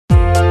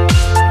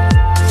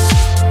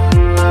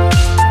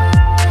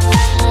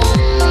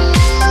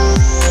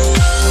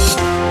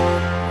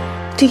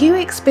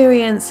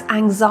experience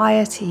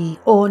anxiety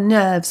or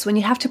nerves when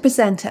you have to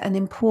present at an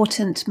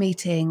important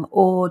meeting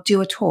or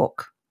do a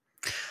talk?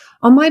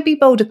 On my Be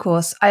Bolder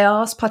course, I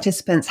asked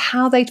participants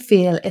how they'd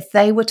feel if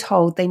they were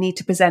told they need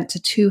to present to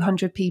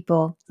 200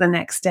 people the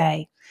next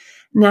day.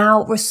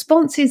 Now,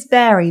 responses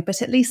vary,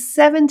 but at least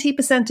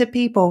 70% of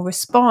people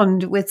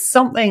respond with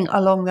something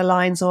along the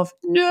lines of,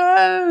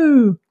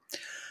 no.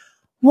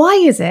 Why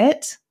is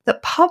it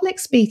that public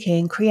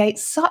speaking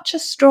creates such a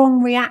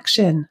strong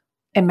reaction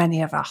in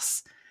many of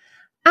us?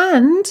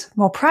 And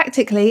more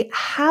practically,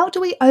 how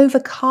do we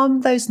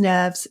overcome those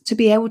nerves to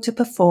be able to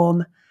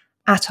perform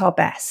at our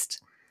best?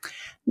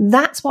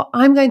 That's what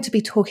I'm going to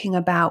be talking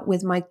about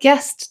with my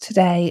guest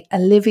today,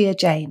 Olivia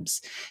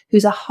James,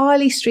 who's a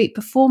Harley Street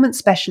performance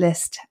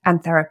specialist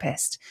and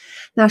therapist.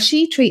 Now,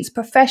 she treats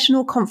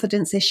professional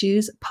confidence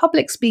issues,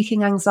 public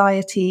speaking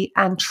anxiety,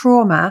 and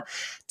trauma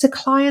to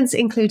clients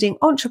including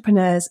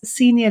entrepreneurs,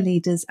 senior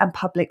leaders, and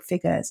public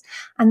figures.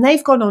 And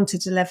they've gone on to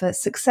deliver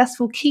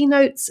successful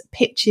keynotes,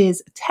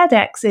 pitches,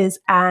 TEDx's,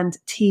 and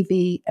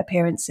TV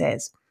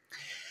appearances.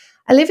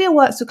 Olivia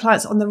works with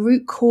clients on the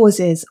root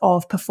causes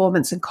of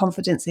performance and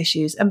confidence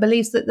issues and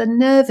believes that the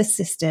nervous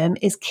system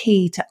is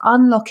key to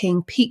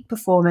unlocking peak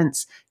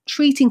performance,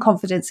 treating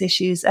confidence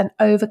issues, and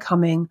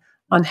overcoming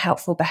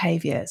unhelpful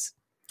behaviours.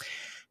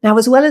 Now,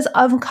 as well as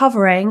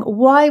uncovering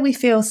why we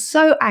feel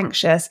so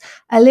anxious,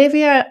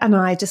 Olivia and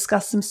I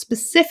discuss some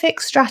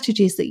specific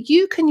strategies that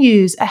you can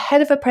use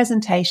ahead of a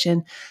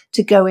presentation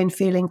to go in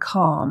feeling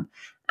calm.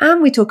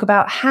 And we talk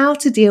about how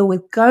to deal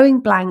with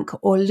going blank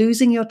or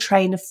losing your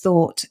train of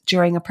thought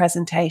during a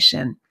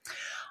presentation.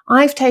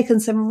 I've taken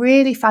some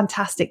really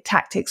fantastic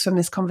tactics from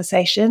this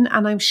conversation,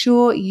 and I'm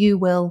sure you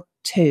will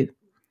too.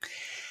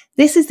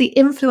 This is the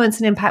Influence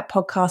and Impact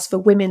podcast for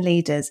women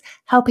leaders,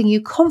 helping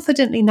you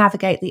confidently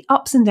navigate the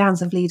ups and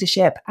downs of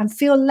leadership and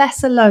feel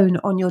less alone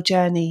on your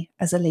journey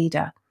as a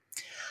leader.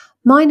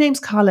 My name's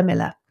Carla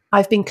Miller.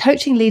 I've been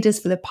coaching leaders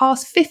for the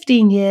past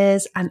 15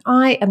 years, and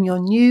I am your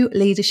new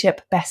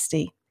leadership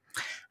bestie.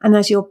 And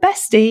as your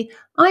bestie,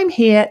 I'm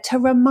here to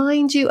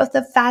remind you of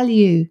the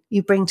value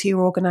you bring to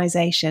your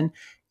organization,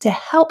 to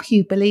help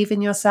you believe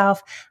in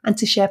yourself, and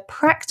to share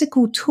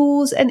practical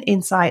tools and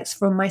insights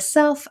from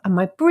myself and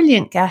my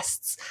brilliant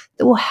guests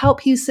that will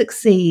help you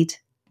succeed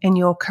in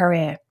your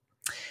career.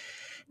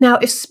 Now,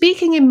 if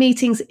speaking in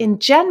meetings in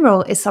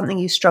general is something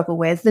you struggle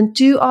with, then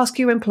do ask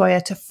your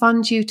employer to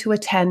fund you to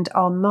attend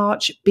our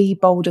March Be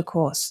Bolder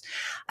course.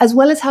 As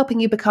well as helping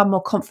you become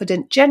more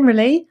confident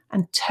generally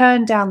and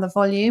turn down the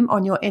volume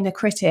on your inner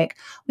critic,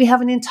 we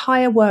have an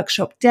entire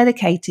workshop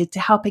dedicated to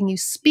helping you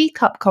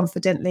speak up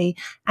confidently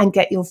and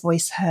get your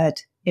voice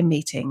heard in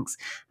meetings.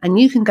 And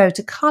you can go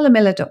to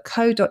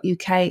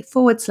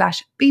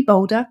carlamiller.co.uk/Be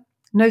Bolder,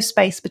 no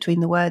space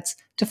between the words,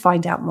 to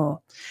find out more.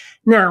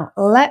 Now,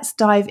 let's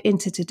dive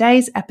into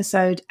today's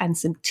episode and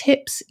some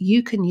tips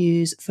you can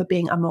use for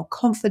being a more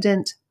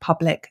confident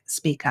public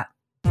speaker.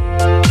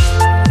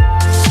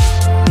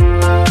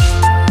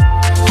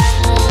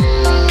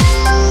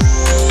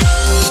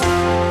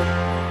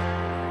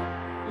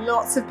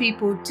 Lots of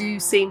people do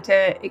seem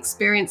to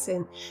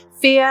experiencing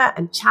fear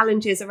and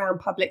challenges around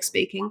public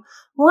speaking.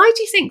 Why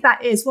do you think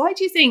that is? Why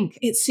do you think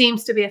it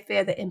seems to be a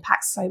fear that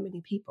impacts so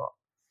many people?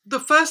 The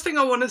first thing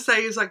I want to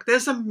say is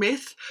there's a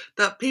myth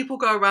that people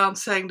go around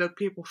saying that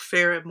people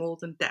fear it more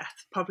than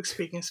death. Public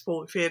speaking is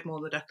feared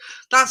more than death.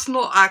 That's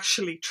not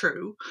actually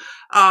true.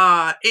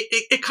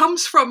 It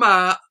comes from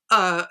a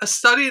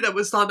study that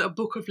was done, a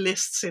book of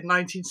lists in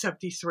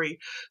 1973.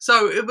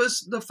 So it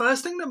was the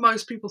first thing that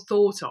most people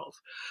thought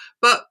of.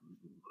 But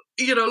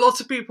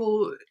lots of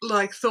people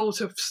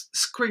thought of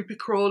creepy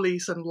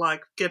crawlies and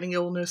getting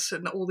illness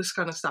and all this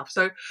kind of stuff.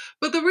 So,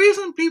 but the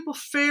reason people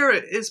fear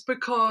it is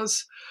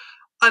because,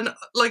 and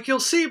you'll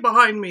see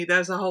behind me,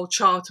 there's a whole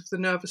chart of the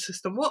nervous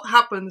system. What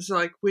happens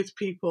with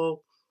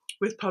people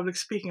with public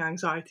speaking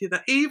anxiety,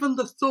 that even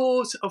the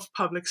thought of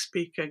public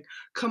speaking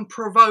can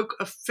provoke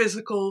a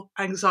physical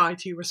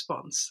anxiety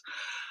response.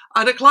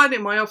 I had a client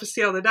in my office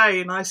the other day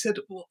and I said,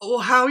 well,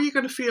 how are you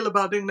going to feel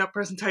about doing that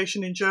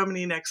presentation in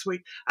Germany next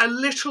week? And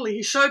literally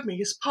he showed me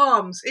his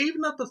palms,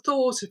 even at the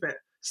thought of it,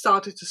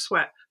 started to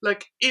sweat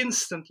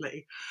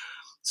instantly.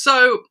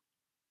 So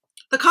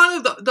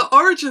the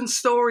origin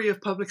story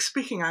of public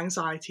speaking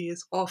anxiety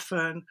is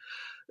often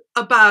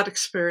a bad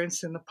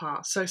experience in the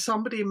past. So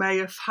somebody may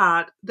have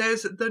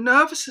there's the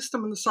nervous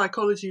system and the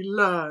psychology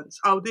learns,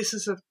 a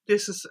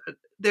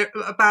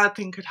bad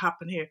thing could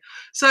happen here.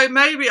 So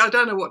maybe, I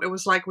don't know what it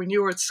was like when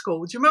you were at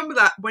school. Do you remember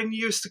that when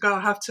you used to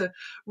have to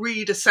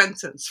read a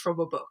sentence from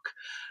a book?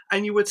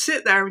 And you would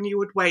sit there and you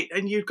would wait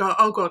and you'd go,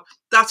 oh God,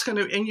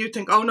 and you'd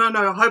think, oh no,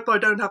 I hope I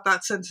don't have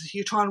that sentence.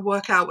 You try and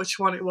work out which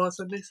one it was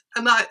and this.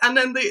 And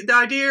then the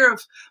idea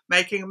of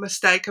making a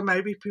mistake and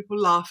maybe people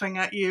laughing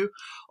at you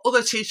or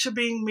the teacher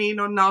being mean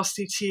or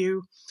nasty to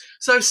you.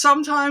 So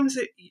sometimes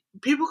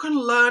people can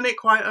learn it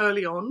quite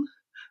early on.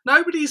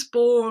 Nobody's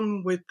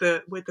born with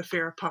the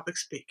fear of public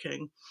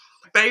speaking.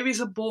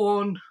 Babies are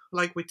born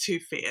with two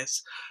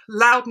fears: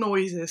 loud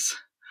noises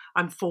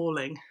and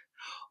falling.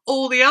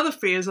 all the other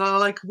fears are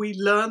like we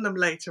learn them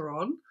later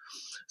on.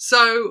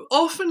 So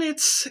often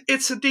it's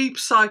a deep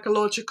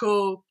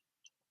psychological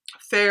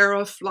fear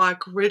of like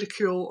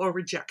ridicule or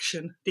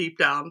rejection deep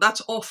down.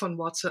 That's often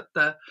what's at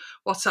the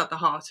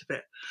heart of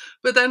it.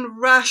 But then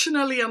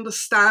rationally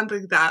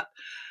understanding that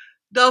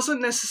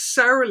doesn't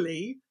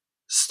necessarily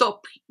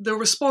stop the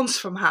response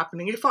from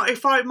happening.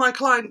 If my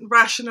client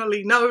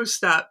rationally knows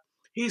that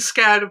he's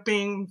scared of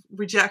being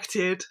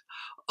rejected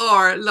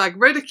or like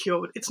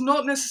ridiculed, it's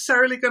not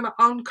necessarily going to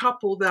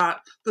uncouple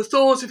the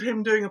thought of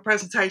him doing a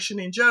presentation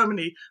in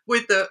Germany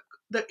with the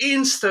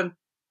instant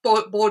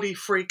body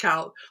freak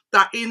out,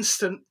 that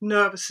instant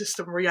nervous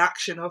system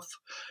reaction of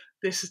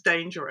this is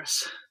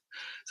dangerous.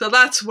 So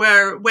that's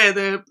where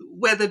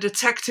the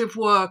detective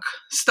work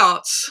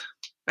starts,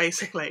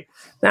 basically.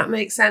 That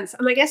makes sense.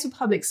 And I guess with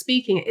public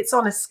speaking, it's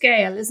on a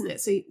scale, isn't it?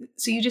 So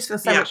you just feel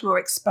so much more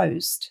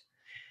exposed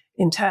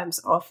in terms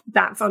of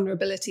that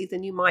vulnerability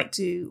than you might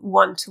do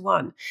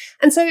one-to-one.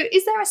 And so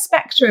is there a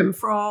spectrum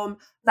from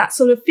that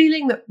sort of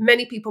feeling that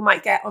many people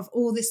might get of,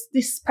 oh,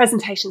 this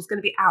presentation is going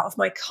to be out of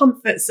my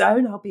comfort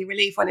zone, I'll be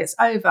relieved when it's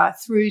over,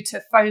 through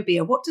to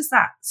phobia? What does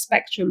that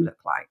spectrum look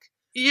like?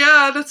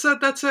 Yeah, that's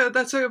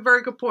a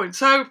very good point.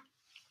 So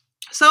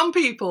some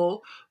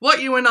people,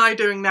 what you and I are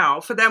doing now,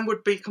 for them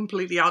would be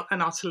completely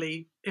and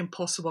utterly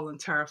impossible and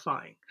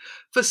terrifying.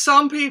 For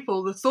some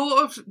people, the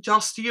thought of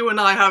just you and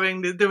I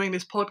doing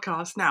this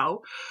podcast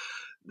now,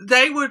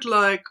 they would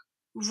like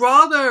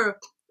rather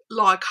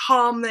like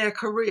harm their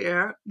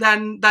career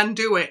than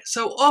do it.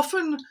 So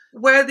often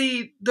where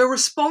the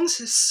response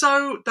is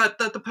so that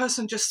the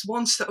person just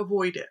wants to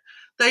avoid it.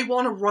 They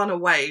want to run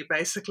away,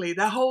 basically.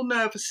 Their whole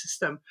nervous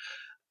system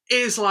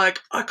is like,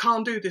 I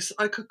can't do this.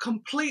 I could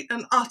complete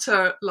and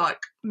utter like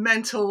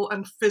mental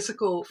and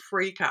physical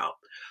freak out.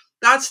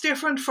 That's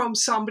different from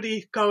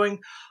somebody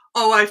going,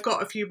 oh, I've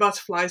got a few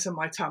butterflies in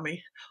my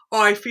tummy, or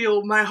I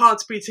feel my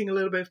heart's beating a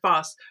little bit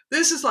fast.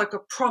 This is like a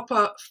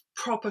proper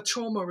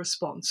trauma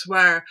response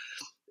where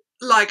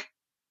like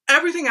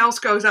everything else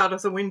goes out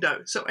of the window.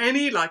 So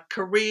any like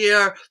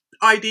career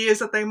ideas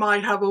that they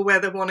might have or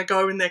where they want to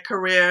go in their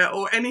career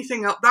or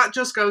anything else, that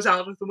just goes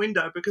out of the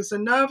window because the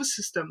nervous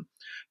system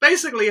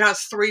basically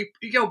has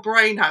your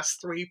brain has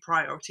three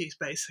priorities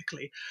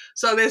basically.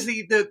 So there's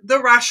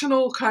the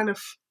rational kind of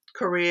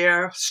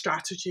career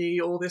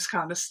strategy, all this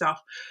kind of stuff.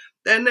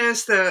 Then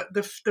there's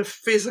the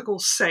physical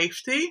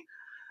safety,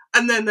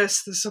 and then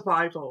there's the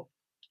survival.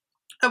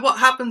 And what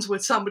happens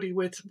with somebody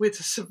with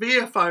a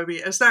severe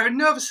phobia is their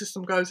nervous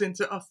system goes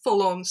into a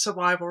full-on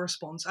survival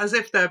response as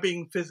if they're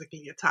being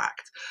physically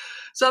attacked.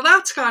 So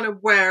that's kind of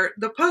where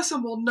the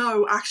person will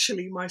know,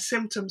 actually, my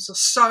symptoms are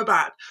so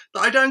bad that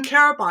I don't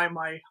care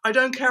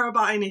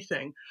about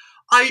anything.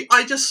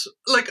 I just,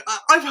 like,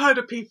 I've heard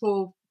of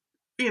people,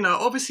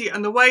 obviously,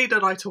 and the way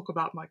that I talk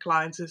about my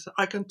clients is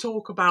I can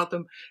talk about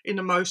them in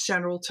the most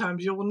general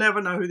terms. You will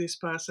never know who this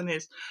person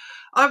is.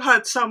 I've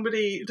had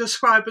somebody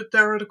describe that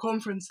they're at a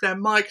conference, they're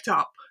mic'd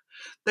up.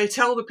 They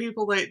tell the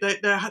people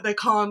they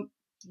can't,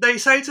 they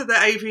say to the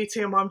AV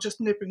team, I'm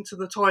just nipping to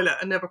the toilet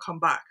and never come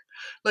back.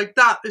 Like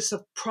that is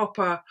a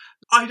proper,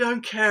 I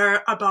don't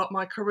care about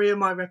my career,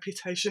 my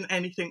reputation,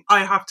 anything.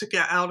 I have to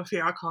get out of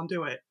here. I can't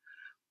do it.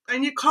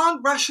 And you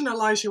can't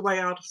rationalize your way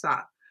out of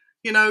that.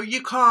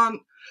 You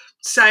can't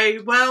say,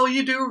 well,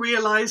 you do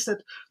realize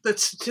that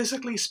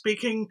statistically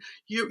speaking,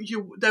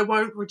 they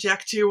won't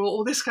reject you, or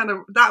all this kind of,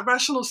 that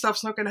rational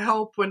stuff's not going to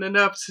help when the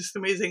nervous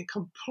system is in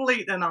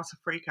complete and utter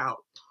freak out.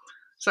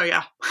 So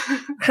yeah.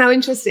 How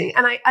interesting.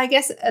 And I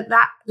guess at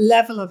that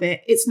level of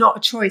it, it's not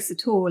a choice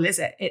at all, is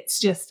it? It's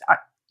just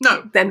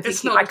no. Then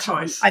it's thinking, not a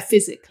choice. I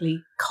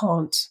physically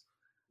can't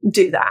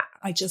do that.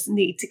 I just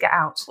need to get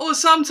out. Or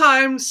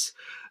sometimes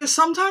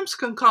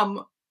can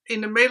come in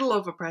the middle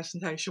of a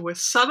presentation where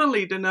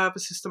suddenly the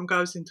nervous system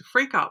goes into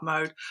freak out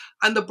mode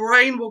and the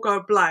brain will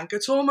go blank.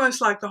 It's almost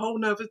like the whole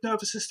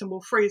nervous system will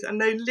freeze and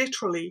they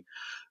literally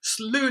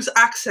lose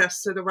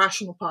access to the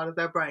rational part of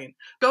their brain.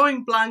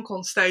 Going blank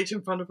on stage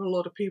in front of a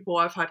lot of people,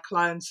 I've had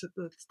clients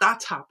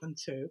that's happened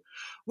to,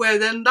 where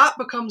then that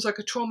becomes like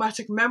a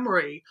traumatic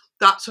memory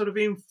that sort of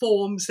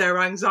informs their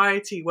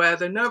anxiety, where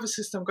the nervous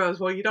system goes,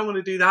 well, you don't want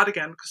to do that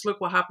again because look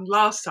what happened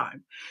last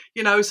time.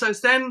 So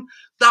then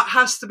that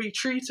has to be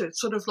treated,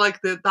 sort of like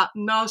that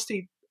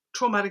nasty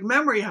traumatic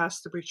memory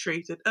has to be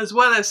treated, as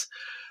well as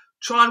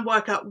try and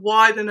work out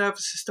why the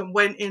nervous system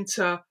went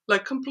into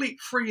like complete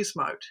freeze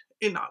mode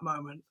in that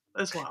moment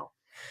as well.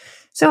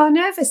 So our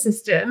nervous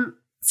system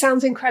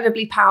sounds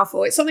incredibly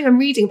powerful. It's something I'm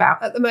reading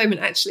about at the moment,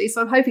 actually.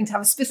 So I'm hoping to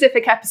have a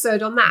specific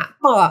episode on that.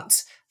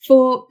 But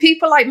for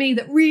people like me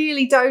that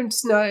really don't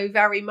know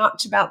very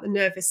much about the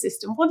nervous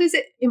system, what is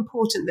it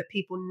important that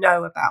people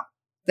know about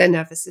their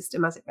nervous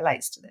system as it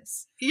relates to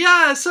this?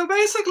 Yeah, so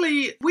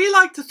basically, we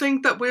like to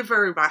think that we're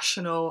very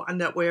rational and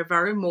that we're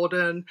very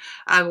modern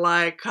and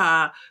like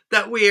that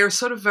we're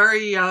sort of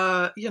very,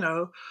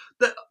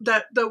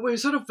 that we're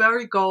sort of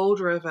very goal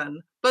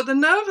driven. But the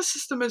nervous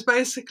system is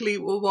basically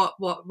what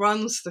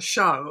runs the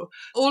show.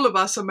 All of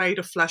us are made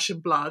of flesh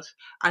and blood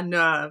and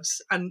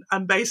nerves and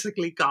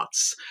basically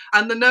guts.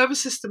 And the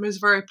nervous system is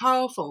very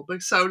powerful.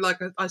 But so, like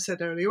I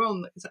said earlier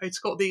on, it's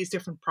got these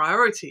different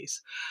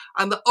priorities.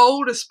 And the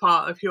oldest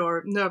part of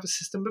your nervous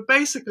system, but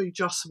basically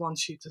just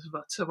wants you to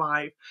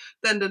survive.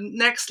 Then the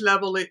next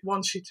level, it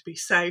wants you to be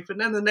safe.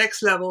 And then the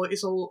next level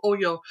is all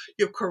your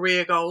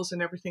career goals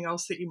and everything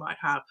else that you might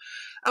have.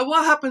 And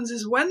what happens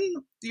is when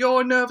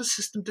your nervous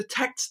system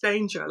detects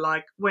danger,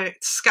 like when it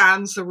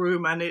scans the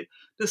room and it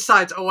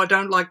decides, oh, I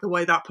don't like the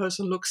way that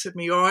person looks at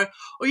me, or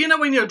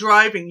when you're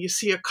driving, you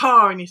see a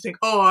car and you think,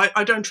 oh,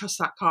 I don't trust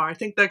that car. I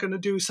think they're going to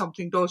do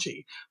something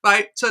dodgy,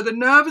 right? So the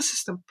nervous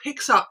system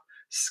picks up,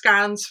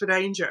 scans for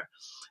danger.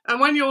 And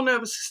when your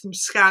nervous system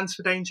scans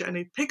for danger and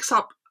it picks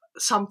up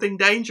something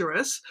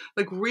dangerous,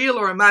 like real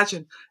or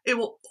imagined, it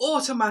will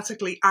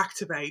automatically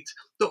activate.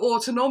 The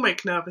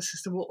autonomic nervous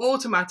system will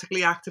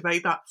automatically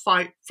activate that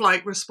fight,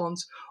 flight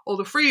response or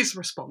the freeze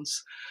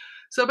response.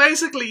 So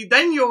basically,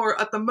 then you're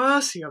at the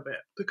mercy of it,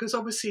 because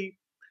obviously,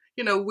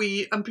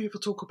 people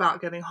talk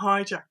about getting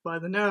hijacked by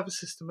the nervous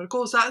system. And of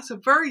course, that's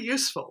very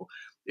useful.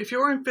 If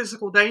you're in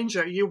physical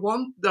danger, you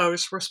want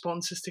those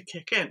responses to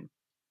kick in.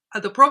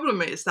 And the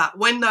problem is that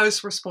when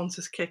those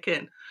responses kick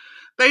in,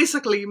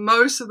 basically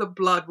most of the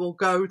blood will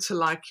go to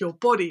like your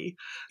body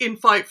in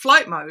fight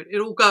flight mode.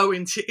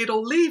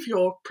 It'll leave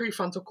your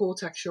prefrontal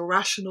cortex, your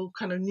rational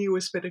kind of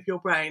newest bit of your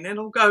brain.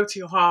 It'll go to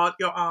your heart,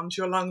 your arms,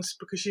 your lungs,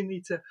 because you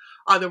need to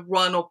either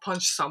run or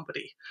punch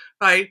somebody,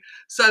 right?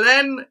 So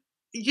then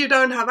you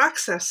don't have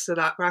access to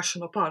that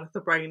rational part of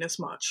the brain as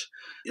much.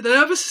 The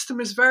nervous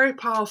system is very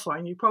powerful,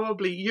 and you've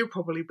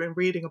probably been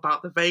reading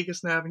about the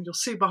vagus nerve, and you'll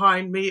see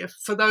behind me,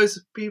 for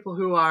those people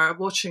who are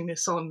watching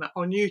this on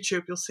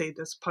YouTube, you'll see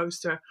this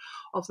poster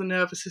of the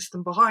nervous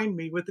system behind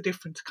me with the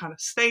different kind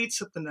of states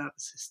of the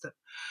nervous system.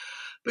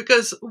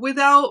 Because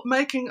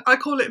I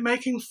call it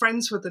making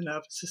friends with the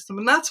nervous system.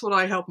 And that's what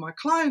I help my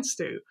clients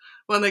do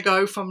when they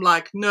go from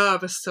like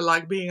nervous to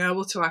like being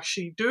able to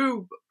actually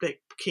do big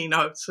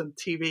keynotes and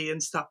TV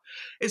and stuff,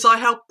 is I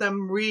help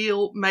them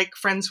make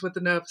friends with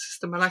the nervous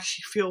system and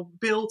actually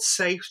build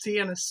safety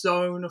and a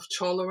zone of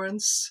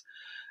tolerance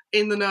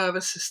in the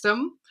nervous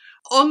system.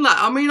 On that,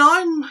 I mean,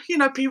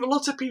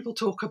 lots of people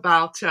talk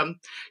about,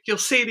 you'll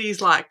see these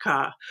like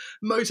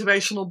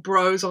motivational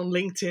bros on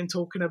LinkedIn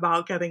talking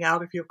about getting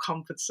out of your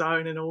comfort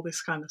zone and all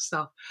this kind of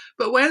stuff.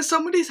 But when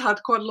somebody's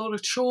had quite a lot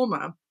of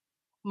trauma,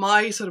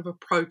 my sort of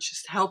approach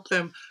is to help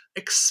them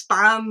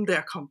expand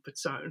their comfort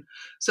zone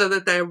so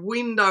that their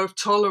window of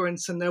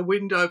tolerance and their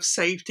window of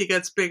safety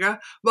gets bigger,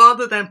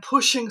 rather than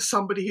pushing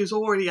somebody who's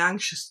already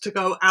anxious to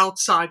go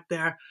outside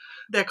their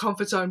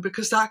comfort zone,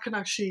 because that can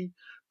actually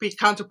be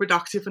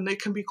counterproductive and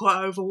it can be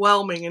quite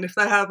overwhelming. And if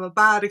they have a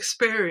bad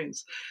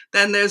experience,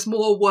 then there's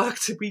more work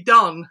to be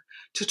done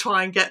to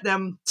try and get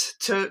them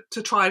to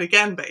try it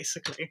again,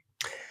 basically.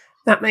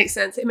 That makes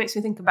sense. It makes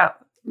me think about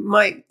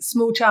my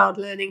small child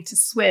learning to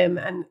swim,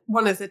 and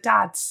one of the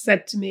dads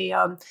said to me,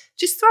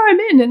 just throw him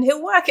in and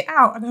he'll work it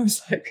out. And I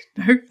was like,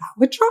 no, that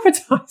would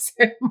traumatize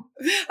him.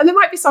 And there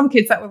might be some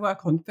kids that would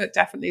work on, but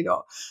definitely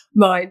not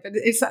mine. But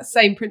it's that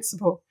same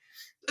principle.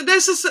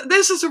 This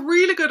is a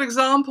really good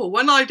example.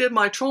 When I did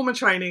my trauma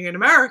training in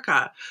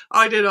America,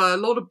 I did a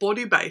lot of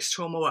body-based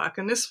trauma work,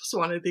 and this was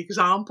one of the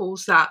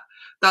examples that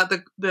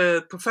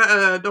the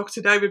professor,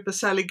 Dr. David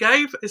Baselli,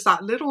 gave, is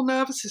that little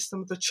nervous system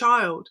of the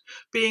child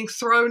being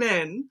thrown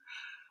in,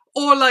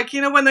 or like,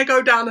 when they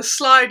go down a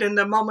slide and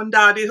their mum and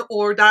dad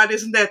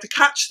isn't there to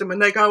catch them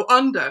and they go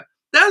under,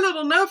 their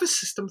little nervous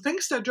system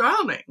thinks they're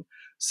drowning.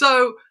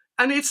 So,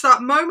 and it's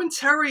that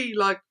momentary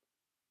like,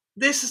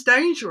 this is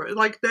dangerous.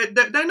 Like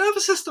their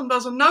nervous system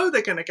doesn't know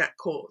they're going to get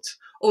caught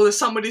or that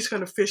somebody's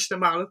going to fish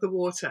them out of the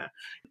water.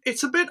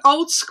 It's a bit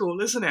old school,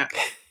 isn't it?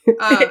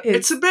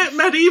 It's a bit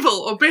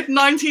medieval, a bit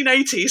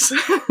 1980s.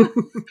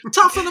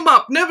 Toughen them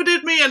up. Never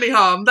did me any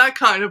harm. That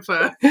kind of.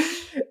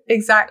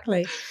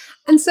 Exactly.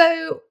 And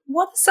so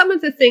what are some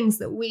of the things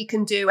that we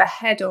can do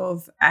ahead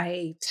of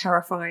a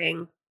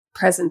terrifying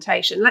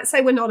presentation? Let's say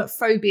we're not at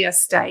phobia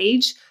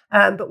stage,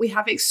 but we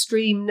have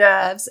extreme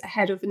nerves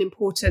ahead of an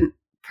important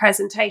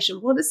presentation.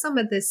 What are some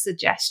of the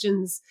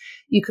suggestions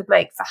you could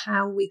make for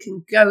how we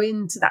can go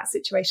into that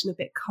situation a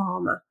bit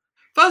calmer?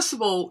 First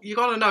of all, you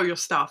got to know your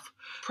stuff.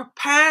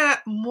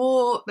 Prepare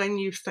more than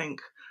you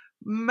think.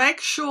 Make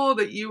sure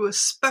that you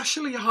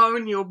especially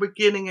hone your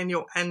beginning and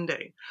your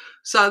ending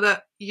so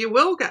that you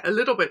will get a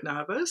little bit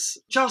nervous.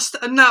 Just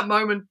in that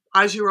moment,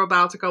 as you're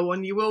about to go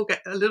on, you will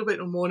get a little bit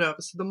more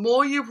nervous. The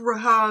more you've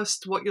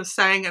rehearsed what you're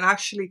saying and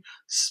actually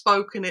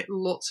spoken it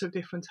lots of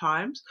different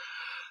times,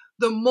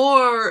 the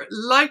more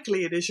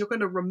likely it is you're going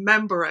to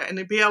remember it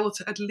and be able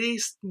to at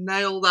least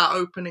nail that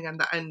opening and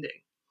the ending.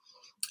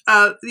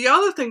 The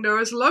other thing, there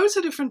is loads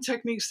of different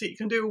techniques that you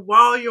can do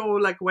while you're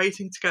like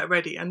waiting to get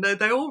ready, and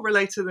they all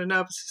relate to the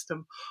nervous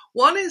system.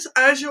 One is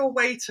as you're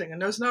waiting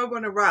and there's no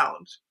one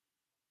around,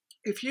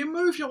 if you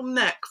move your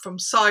neck from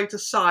side to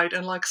side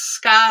and like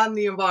scan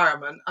the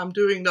environment, I'm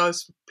doing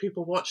those for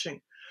people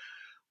watching.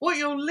 What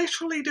you're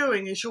literally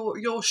doing is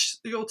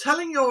you're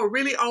telling your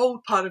really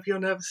old part of your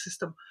nervous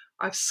system,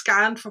 I've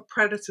scanned for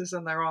predators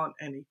and there aren't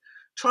any.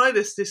 Try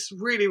this. This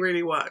really,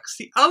 really works.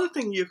 The other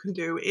thing you can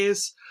do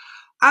is,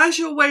 as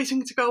you're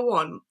waiting to go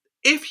on,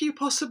 if you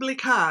possibly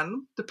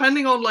can,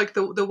 depending on like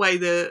the way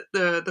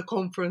the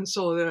conference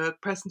or the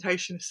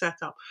presentation is set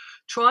up,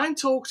 try and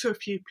talk to a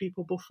few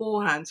people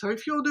beforehand. So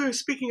if you're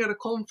speaking at a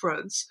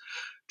conference,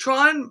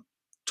 try and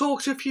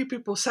talk to a few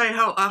people. Say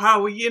how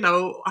are you,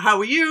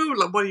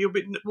 like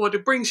what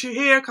it brings you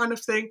here, kind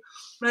of thing.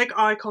 Make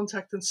eye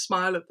contact and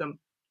smile at them.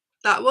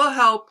 That will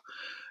help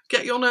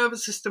get your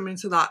nervous system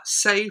into that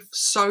safe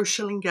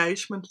social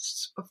engagement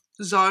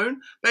zone.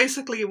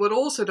 Basically, what it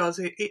also does,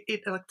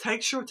 it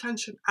takes your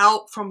attention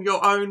out from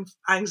your own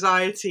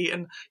anxiety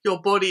and your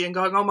body and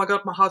going, oh my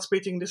God, my heart's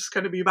beating, this is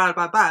going to be bad,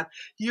 bad, bad.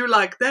 You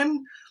like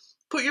then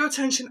put your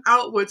attention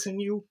outwards and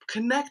you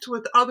connect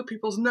with other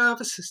people's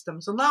nervous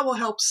systems, and that will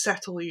help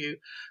settle you.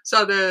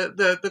 So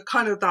the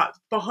kind of that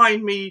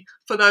behind me,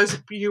 for those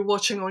of you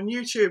watching on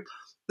YouTube,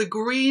 the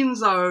green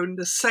zone,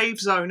 the safe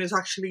zone, is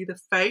actually the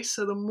face.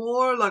 So the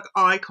more like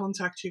eye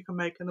contact you can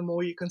make and the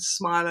more you can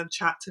smile and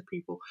chat to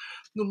people,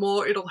 the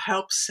more it'll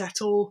help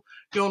settle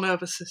your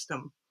nervous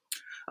system.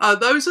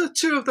 Those are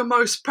two of the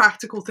most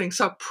practical things.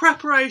 So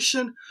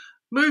preparation,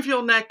 move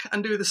your neck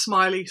and do the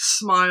smiley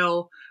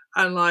smile,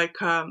 and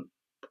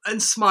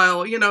and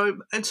smile,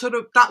 and sort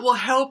of that will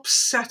help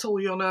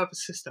settle your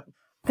nervous system.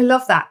 I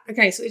love that.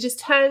 Okay, so we're just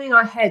turning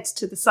our heads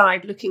to the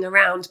side, looking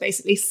around,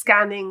 basically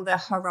scanning the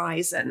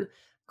horizon.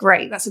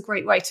 Great. That's a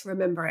great way to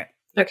remember it.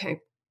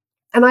 Okay.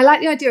 And I like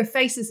the idea of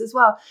faces as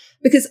well,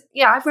 because,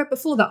 I've read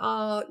before that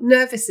our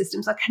nervous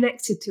systems are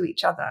connected to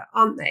each other,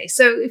 aren't they?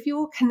 So if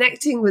you're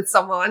connecting with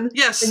someone,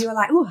 yes, then you're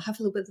like, oh, I have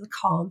a little bit of the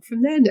calm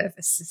from their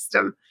nervous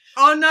system.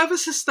 Our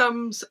nervous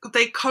systems,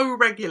 they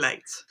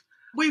co-regulate.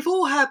 We've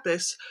all had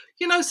this.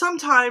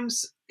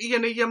 Sometimes,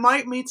 you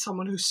might meet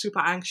someone who's super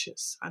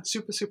anxious and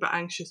super, super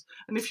anxious.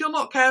 And if you're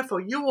not careful,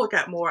 you will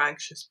get more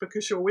anxious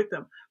because you're with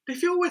them. But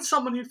if you're with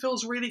someone who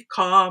feels really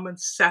calm and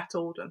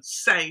settled and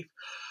safe,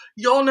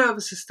 your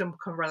nervous system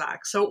can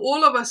relax. So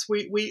all of us,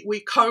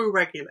 we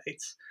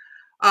co-regulate.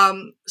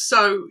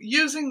 So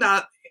using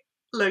that,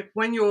 like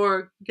when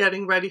you're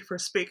getting ready for a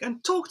speak,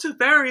 and talk to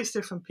various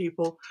different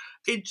people,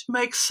 it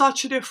makes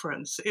such a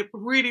difference. It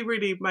really,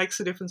 really makes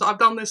a difference. I've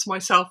done this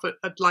myself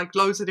at like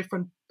loads of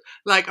different,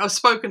 like I've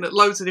spoken at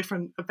loads of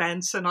different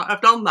events, and I've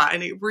done that,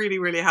 and it really,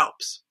 really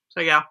helps. So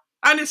yeah,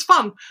 and it's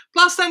fun.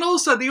 Plus then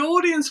also the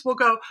audience will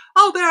go,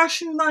 oh, they're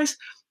actually nice.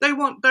 They're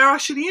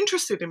actually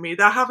interested in me.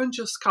 They haven't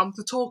just come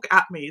to talk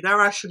at me. They're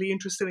actually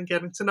interested in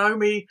getting to know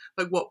me,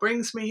 like what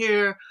brings me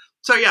here.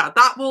 So yeah,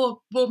 that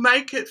will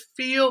make it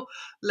feel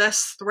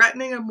less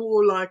threatening and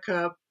more like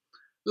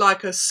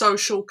a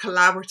social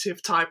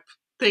collaborative type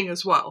thing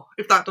as well,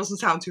 if that doesn't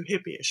sound too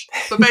hippie-ish.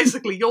 But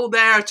basically, you're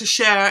there to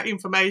share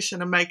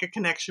information and make a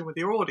connection with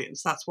your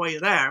audience. That's why you're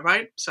there,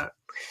 right? So,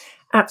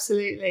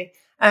 absolutely.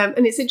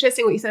 And it's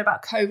interesting what you said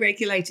about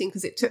co-regulating,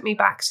 because it took me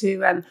back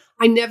to,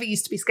 I never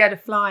used to be scared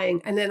of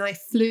flying. And then I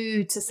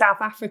flew to South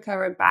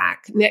Africa and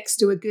back next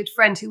to a good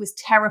friend who was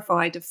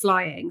terrified of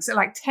flying. So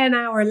like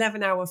 10-hour,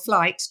 11-hour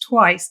flight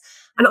twice.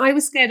 And I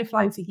was scared of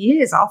flying for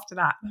years after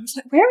that. And I was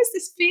like, where has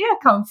this fear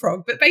come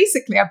from? But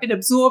basically, I've been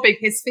absorbing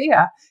his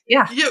fear.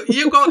 Yeah.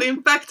 You got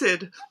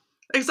infected.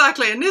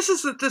 Exactly. And this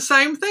is the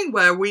same thing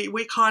where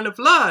we kind of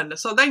learn.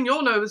 So then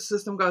your nervous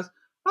system goes,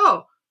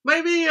 oh,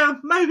 maybe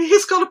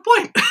he's got a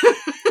point.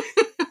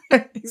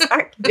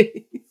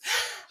 Exactly.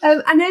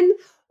 And then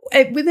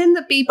within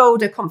the Be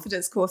Bolder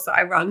confidence course that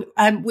I run,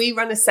 we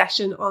run a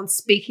session on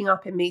speaking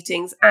up in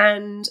meetings.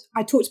 And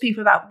I talk to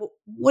people about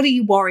what are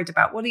you worried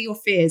about? What are your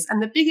fears?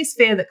 And the biggest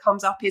fear that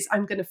comes up is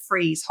I'm going to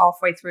freeze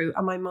halfway through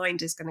and my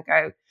mind is going to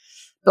go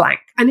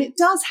blank. And it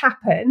does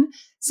happen.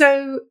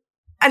 So,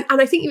 and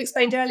I think you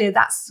explained earlier,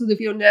 that's sort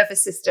of your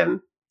nervous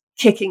system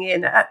kicking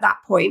in at that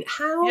point.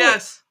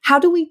 How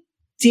do we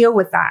deal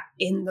with that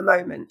in the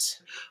moment?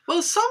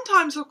 Well,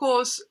 sometimes, of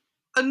course,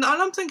 and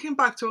I'm thinking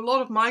back to a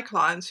lot of my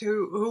clients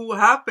who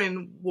have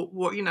been,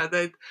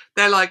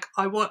 they're like,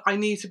 I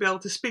need to be able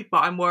to speak,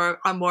 but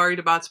I'm worried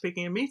about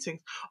speaking in meetings.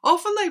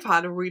 Often they've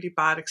had a really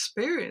bad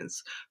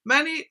experience.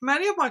 Many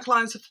of my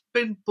clients have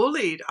been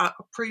bullied at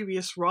a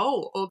previous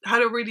role, or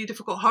had a really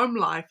difficult home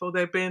life, or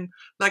they've been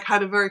like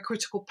had a very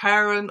critical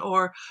parent,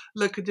 or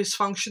like a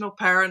dysfunctional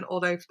parent,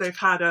 or they've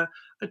had a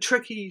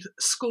tricky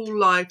school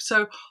life.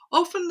 So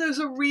often there's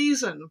a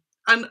reason,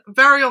 and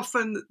very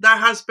often there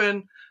has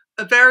been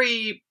a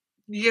very,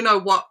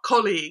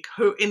 colleague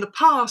who in the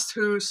past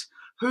who's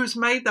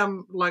made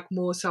them like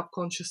more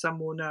self-conscious and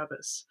more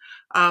nervous.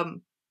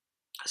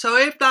 So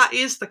if that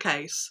is the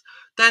case,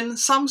 then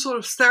some sort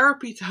of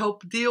therapy to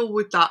help deal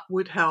with that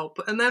would help.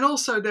 And then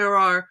also there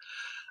are,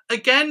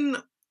 again,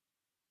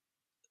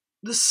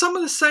 some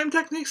of the same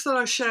techniques that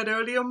I shared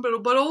earlier,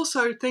 but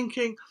also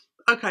thinking,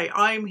 okay,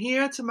 I'm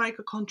here to make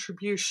a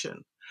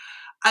contribution.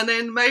 And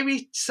then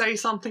maybe say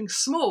something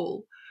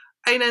small.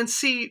 and then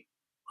see,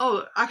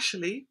 oh,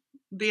 actually,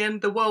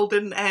 the world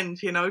didn't end.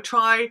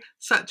 Try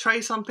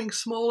something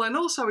small, and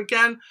also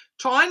again,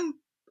 try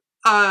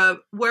and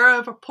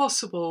wherever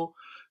possible,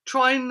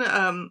 try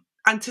and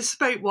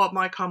anticipate what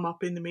might come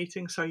up in the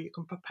meeting so you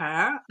can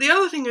prepare. The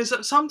other thing is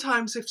that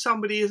sometimes if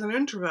somebody is an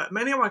introvert,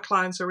 many of my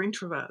clients are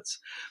introverts.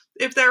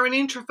 If they're an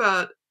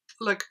introvert,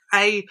 like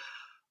a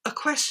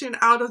question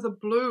out of the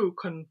blue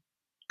can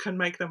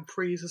make them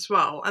freeze as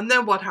well. And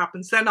then what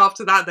happens? Then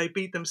after that, they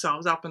beat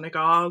themselves up and they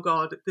go, "Oh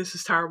God, this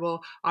is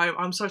terrible.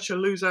 I'm such a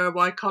loser.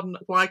 Why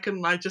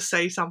couldn't I just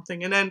say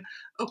something?" And then,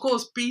 of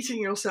course,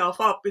 beating yourself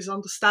up is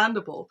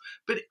understandable,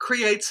 but it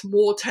creates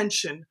more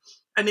tension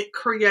and it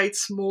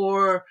creates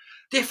more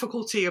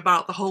difficulty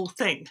about the whole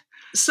thing.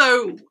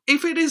 So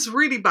if it is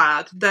really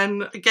bad,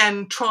 then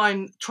again, try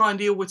and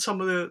deal with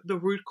some of the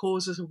root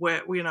causes of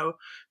where,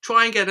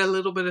 try and get a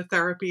little bit of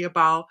therapy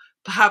about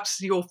perhaps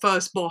your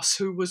first boss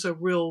who was a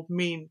real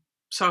mean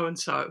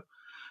so-and-so.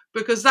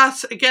 Because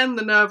that's, again,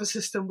 the nervous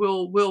system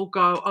will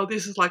go, oh,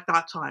 this is like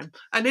that time.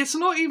 And it's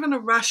not even a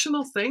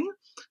rational thing.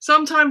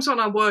 Sometimes when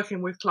I'm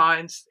working with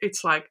clients,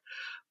 it's like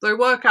they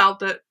work out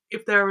that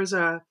if there is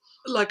a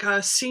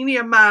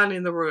senior man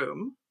in the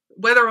room,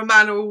 whether a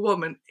man or a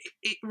woman,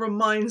 it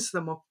reminds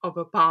them of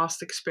a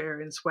past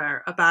experience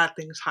where a bad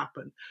things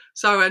happen.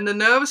 So, and the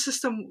nervous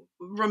system,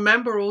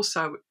 remember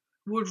also,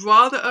 would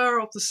rather err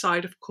on the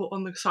side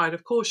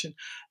of caution.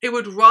 It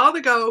would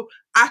rather go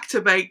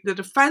activate the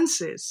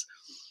defenses.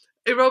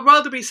 It would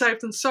rather be safe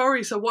than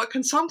sorry. So what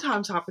can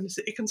sometimes happen is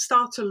that it can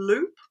start to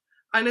loop,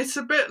 and it's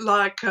a bit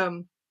like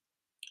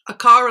a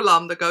car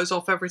alarm that goes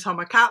off every time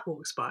a cat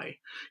walks by.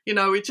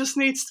 It just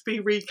needs to be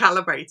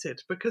recalibrated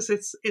because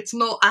it's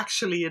not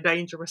actually a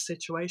dangerous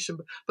situation,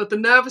 but the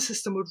nervous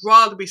system would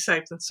rather be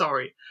safe than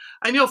sorry.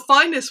 And you'll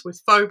find this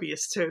with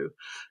phobias too.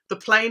 The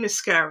plane is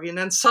scary, and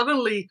then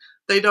suddenly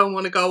they don't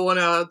want to go on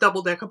a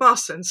double-decker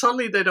bus, and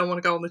suddenly they don't want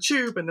to go on the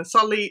tube, and then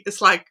suddenly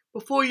it's like,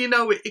 before you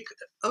know it,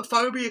 a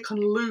phobia can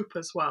loop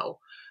as well.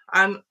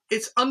 And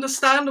it's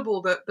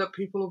understandable that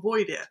people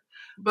avoid it.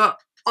 But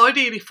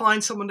ideally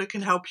find someone that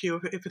can help you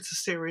if it's a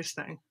serious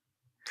thing.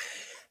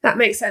 That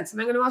makes sense.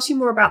 And I'm going to ask you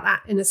more about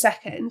that in a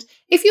second.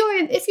 If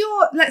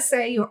you're, let's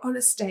say you're on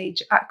a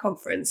stage at a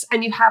conference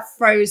and you have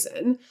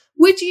frozen,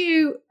 would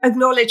you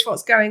acknowledge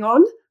what's going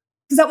on?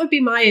 Because that would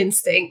be my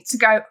instinct to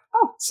go,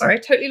 oh, sorry, I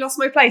totally lost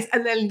my place,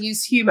 and then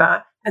use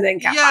humor and then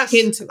get back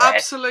into it.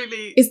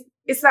 Absolutely.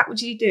 Is that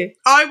what you do?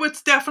 I would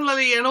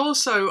definitely. And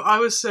also I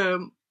was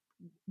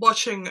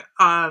watching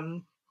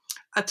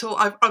at all.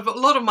 I've a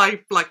lot of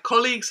my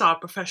colleagues are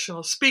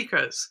professional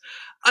speakers,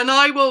 and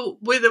I will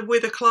with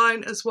a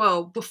client as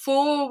well.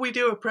 Before we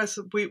do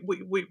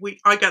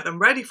I get them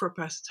ready for a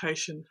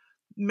presentation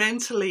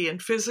mentally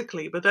and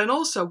physically, but then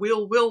also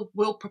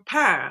we'll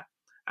prepare,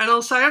 and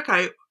I'll say,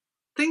 okay,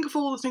 think of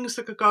all the things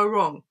that could go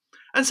wrong.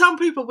 And some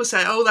people will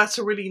say, oh, that's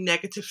a really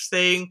negative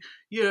thing,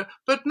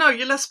 but no,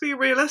 let's be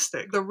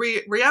realistic. The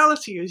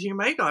reality is you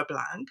may go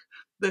blank.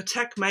 The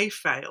tech may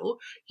fail.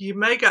 You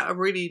may get a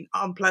really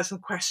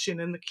unpleasant question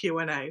in the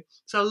Q&A.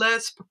 So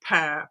let's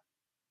prepare.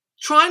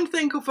 Try and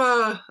think of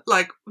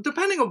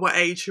depending on what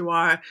age you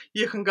are,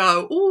 you can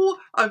go, oh,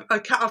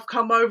 I've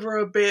come over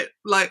a bit,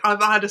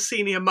 I've had a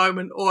senior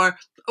moment, or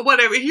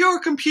whatever. If you're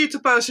a computer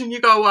person, you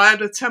go, I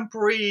had a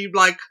temporary,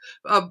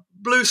 a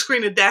blue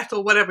screen of death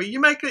or whatever. You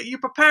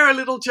prepare a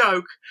little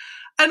joke.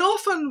 And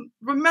often,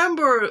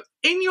 remember,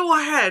 in your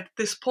head,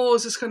 this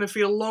pause is going to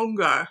feel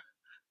longer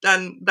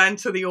than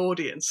to the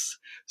audience.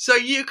 So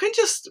you can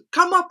just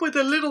come up with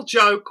a little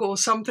joke or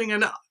something.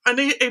 And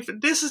if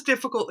this is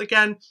difficult,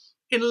 again,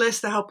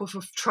 enlist the help of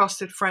a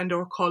trusted friend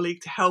or a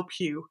colleague to help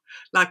you.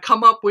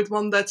 Come up with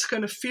one that's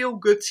going to feel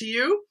good to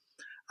you.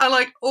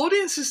 And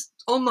audiences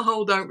on the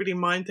whole don't really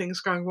mind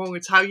things going wrong.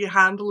 It's how you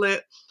handle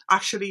it.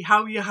 Actually,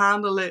 how you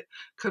handle it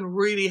can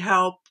really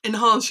help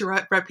enhance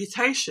your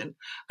reputation.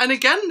 And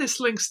again, this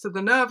links to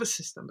the nervous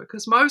system,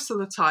 because most of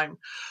the time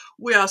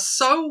we are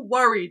so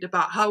worried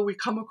about how we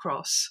come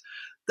across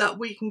that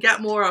we can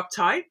get more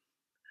uptight.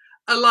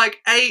 And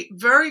a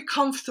very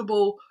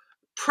comfortable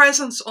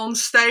presence on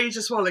stage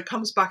as well. It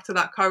comes back to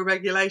that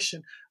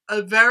co-regulation.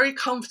 A very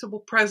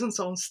comfortable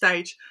presence on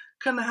stage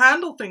can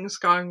handle things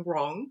going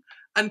wrong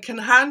and can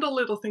handle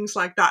little things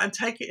like that and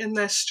take it in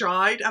their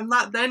stride. And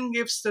that then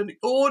gives the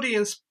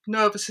audience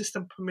nervous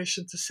system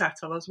permission to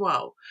settle as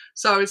well.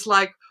 So it's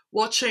like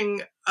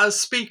watching a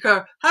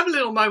speaker have a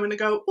little moment and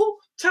go, oh,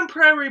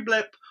 temporary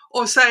blip,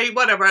 or say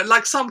whatever,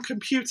 some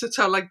computer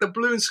tell,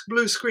 the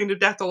blue screen of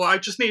death, or I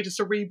just needed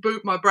to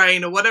reboot my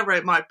brain, or whatever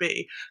it might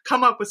be.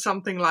 Come up with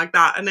something like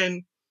that and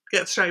then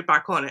get straight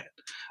back on it.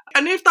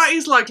 And if that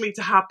is likely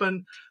to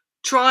happen,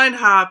 try and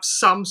have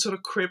some sort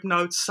of crib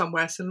notes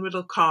somewhere, some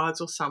little cards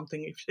or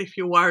something if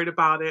you're worried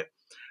about it.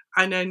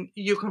 And then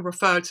you can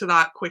refer to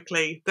that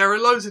quickly. There are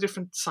loads of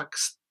different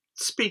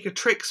speaker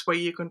tricks where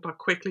you can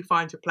quickly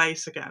find your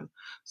place again.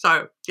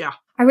 So, yeah.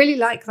 I really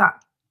like that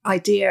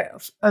idea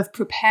of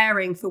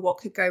preparing for what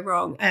could go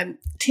wrong.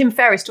 Tim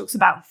Ferriss talks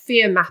about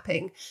fear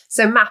mapping.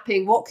 So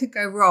mapping what could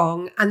go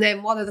wrong, and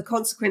then what are the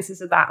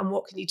consequences of that, and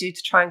what can you do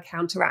to try and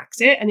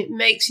counteract it? And it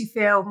makes you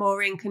feel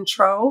more in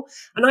control.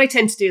 And I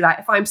tend to do that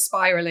if I'm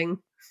spiraling.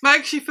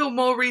 Makes you feel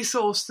more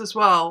resourced as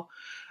well.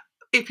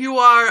 If you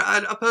are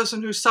a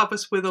person who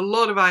suffers with a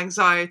lot of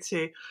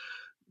anxiety,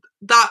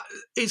 that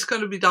is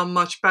going to be done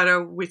much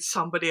better with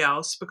somebody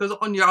else, because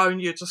on your own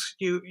you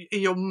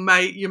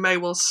may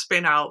well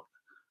spin out.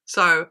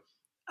 So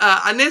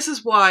and this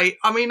is why,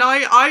 I mean,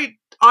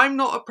 I'm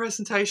not a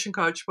presentation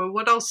coach, but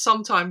what I'll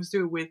sometimes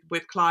do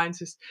with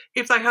clients is,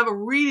 if they have a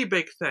really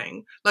big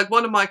thing, like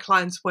one of my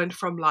clients went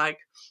from like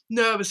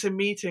nervous in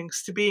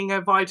meetings to being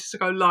invited to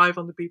go live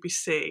on the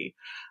BBC,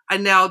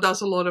 and now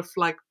does a lot of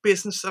like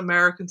business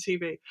American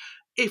TV.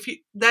 If you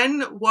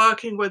then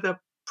working with a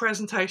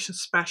presentation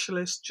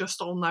specialist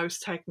just on those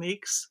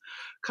techniques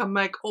can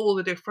make all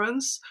the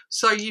difference.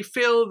 So you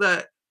feel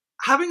that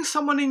having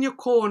someone in your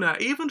corner,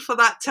 even for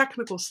that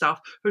technical stuff,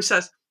 who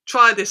says,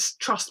 try this,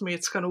 trust me,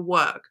 it's going to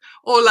work.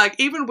 Or like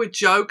even with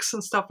jokes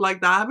and stuff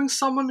like that, having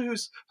someone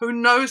who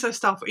knows their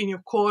stuff in your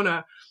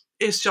corner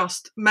is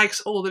just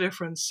makes all the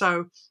difference.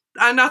 So,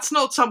 and that's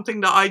not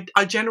something that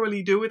I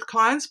generally do with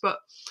clients, but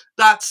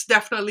that's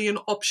definitely an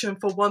option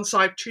for once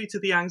I've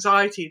treated the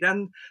anxiety,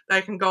 then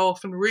they can go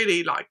off and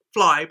really like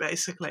fly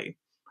basically,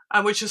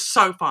 and which is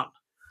so fun.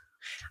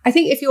 I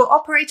think if you're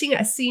operating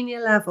at a senior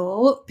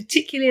level,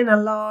 particularly in a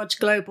large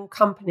global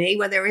company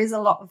where there is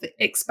a lot of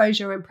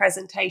exposure and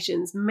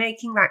presentations,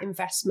 making that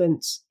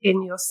investment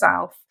in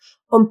yourself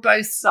on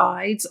both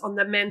sides, on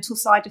the mental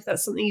side, if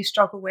that's something you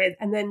struggle with,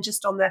 and then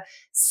just on the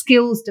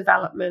skills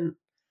development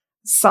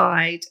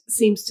side,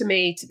 seems to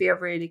me to be a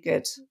really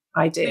good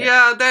idea.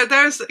 Yeah,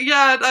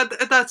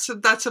 that's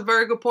a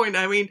very good point.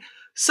 I mean,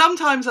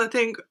 sometimes I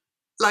think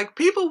like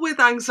people with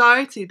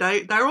anxiety,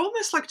 they're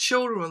almost like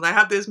children. They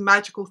have this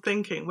magical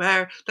thinking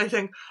where they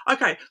think,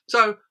 okay,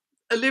 so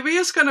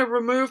Olivia's going to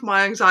remove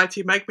my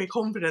anxiety, make me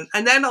confident,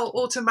 and then I'll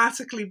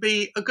automatically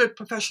be a good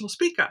professional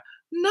speaker.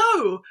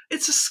 No,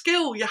 it's a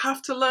skill. You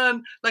have to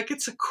learn, like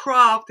it's a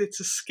craft,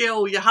 it's a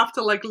skill. You have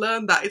to like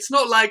learn that. It's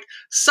not like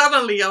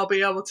suddenly I'll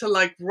be able to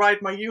like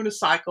ride my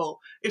unicycle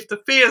if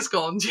the fear's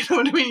gone. Do you know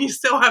what I mean? You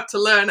still have to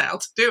learn how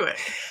to do it.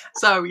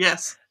 So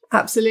yes.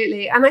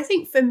 Absolutely. And I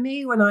think for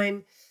me, when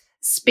I'm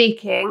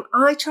speaking,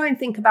 I try and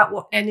think about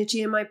what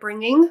energy am I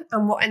bringing,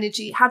 and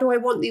how do I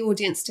want the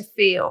audience to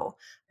feel?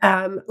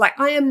 Like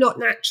I am not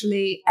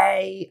naturally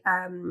a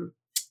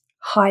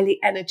highly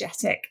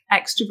energetic,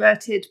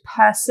 extroverted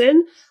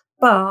person,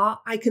 but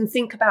I can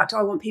think about, do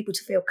I want people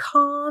to feel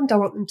calm? Do I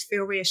want them to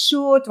feel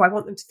reassured? Do I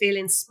want them to feel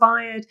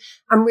inspired?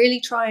 And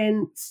really try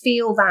and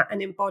feel that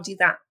and embody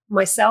that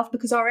myself,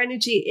 because our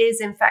energy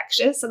is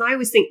infectious. And I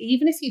always think,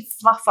 even if you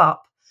fluff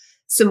up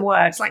some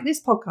words, like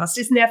this podcast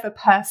is never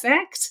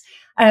perfect,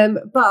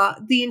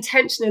 but the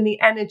intention and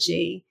the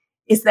energy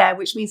is there,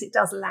 which means it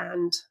does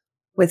land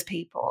with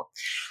people.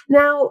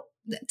 Now,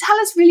 tell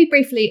us really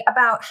briefly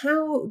about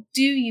how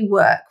do you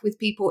work with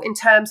people in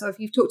terms of,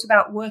 you've talked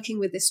about working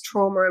with this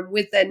trauma and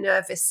with their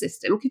nervous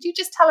system. Could you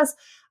just tell us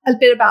a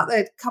bit about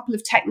the couple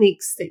of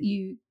techniques that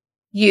you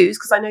use?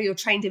 Because I know you're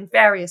trained in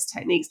various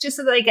techniques, just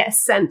so that they get a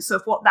sense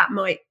of what that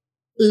might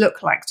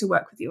look like to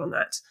work with you on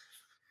that.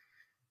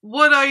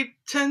 What I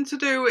tend to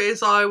do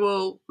is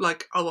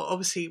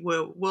obviously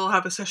we'll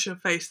have a session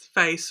face to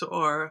face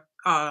or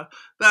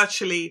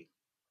virtually,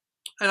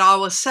 and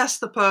I'll assess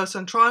the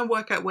person, try and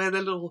work out where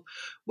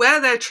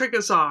their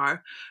triggers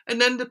are,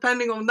 and then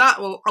depending on that,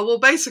 I will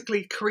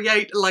basically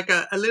create like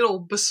a little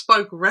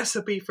bespoke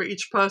recipe for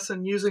each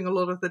person using a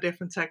lot of the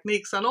different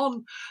techniques. And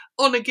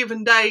on a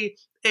given day,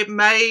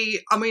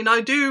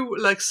 I do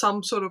like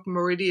some sort of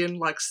meridian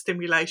like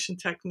stimulation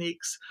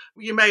techniques.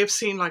 You may have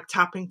seen like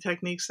tapping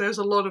techniques. There's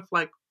a lot of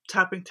like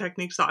tapping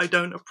techniques that I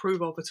don't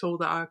approve of at all,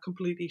 that are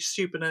completely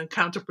stupid and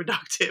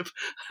counterproductive.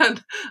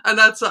 and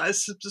that's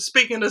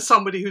speaking as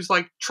somebody who's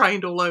like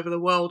trained all over the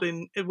world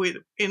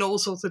in all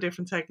sorts of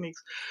different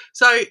techniques.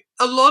 So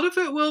a lot of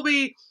it will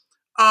be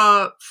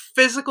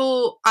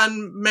physical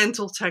and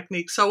mental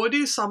techniques. So I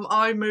do some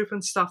eye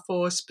movement stuff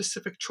for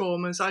specific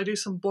traumas. I do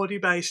some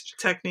body-based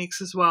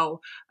techniques as well.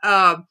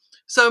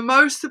 So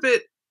most of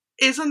it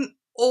isn't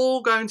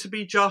all going to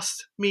be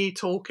just me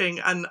talking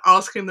and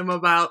asking them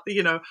about,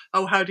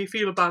 oh, how do you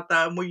feel about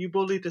that? And were you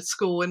bullied at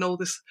school and all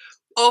this?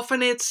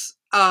 Often it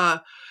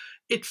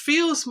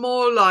feels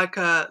more like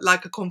a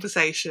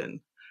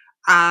conversation.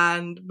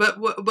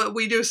 But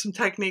we do some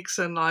techniques,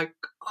 and like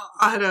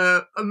I had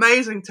a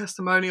amazing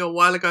testimonial a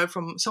while ago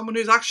from someone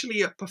who's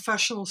actually a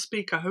professional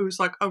speaker, who's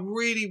like a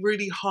really,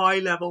 really high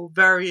level,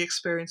 very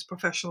experienced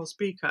professional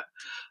speaker.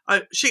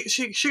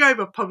 She gave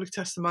a public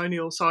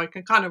testimonial, so I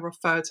can kind of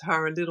refer to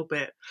her a little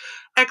bit.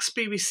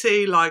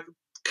 Ex-BBC, like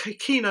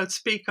keynote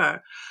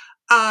speaker.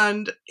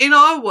 And in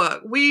our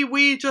work,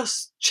 we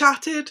just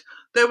chatted.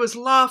 There was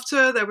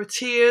laughter, there were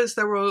tears,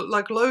 there were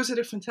like loads of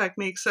different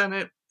techniques, and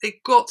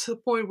it got to the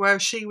point where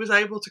she was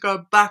able to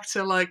go back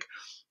to like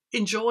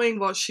enjoying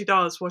what she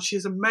does, what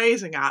she's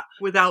amazing at,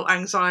 without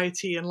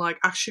anxiety, and like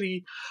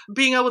actually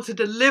being able to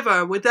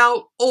deliver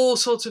without all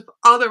sorts of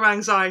other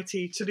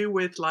anxiety to do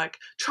with like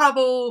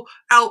travel,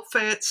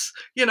 outfits,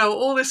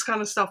 all this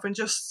kind of stuff. And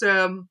just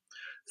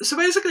so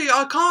basically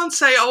I can't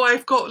say, oh,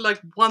 I've got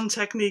like one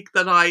technique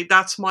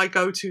that's my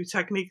go-to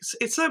technique.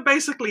 It's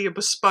basically a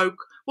bespoke.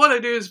 What I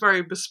do is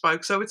very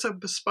bespoke, so it's a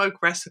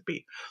bespoke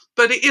recipe.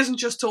 But it isn't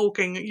just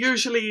talking.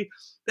 Usually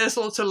there's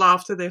lots of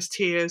laughter, there's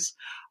tears,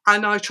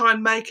 and I try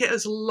and make it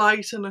as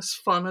light and as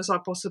fun as I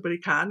possibly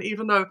can,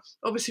 even though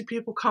obviously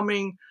people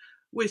coming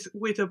with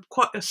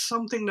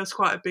something that's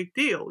quite a big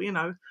deal.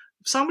 If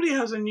somebody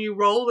has a new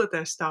role that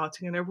they're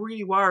starting and they're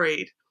really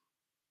worried,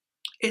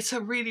 it's a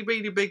really,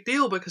 really big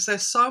deal because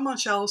there's so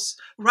much else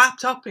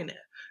wrapped up in it.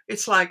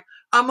 It's like,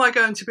 am I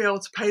going to be able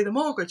to pay the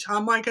mortgage?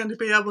 Am I going to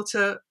be able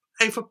to,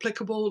 if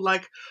applicable,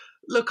 like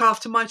look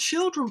after my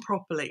children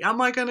properly?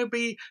 Am I going to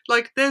be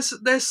like, there's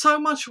so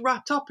much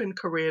wrapped up in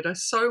career.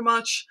 There's so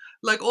much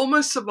like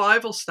almost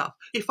survival stuff.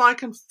 If I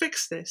can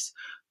fix this,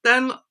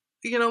 then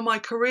my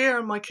career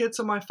and my kids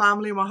and my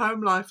family, my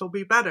home life will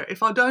be better.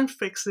 If I don't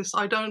fix this,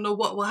 I don't know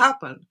what will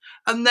happen.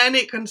 And then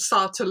it can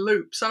start to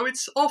loop. So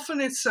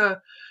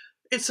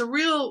it's a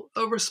real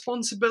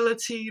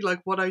responsibility, like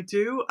what I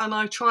do, and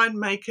I try and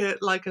make it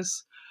like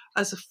as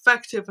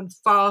effective and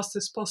fast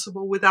as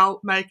possible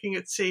without making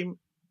it seem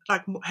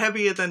like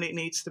heavier than it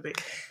needs to be.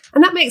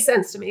 And that makes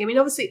sense to me. I mean,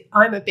 obviously,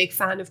 I'm a big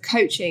fan of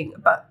coaching,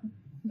 but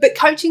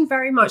coaching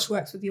very much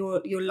works with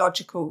your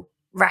logical,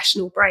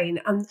 rational brain.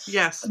 And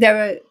yes, there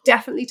are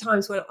definitely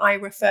times when I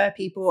refer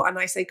people and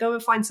I say, go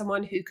and find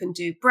someone who can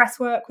do breath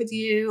work with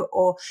you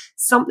or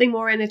something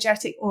more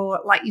energetic, or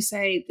like you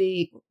say,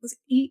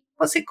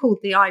 what's it called?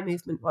 The eye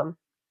movement one.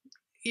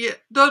 Yeah,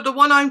 the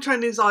one I'm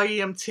training is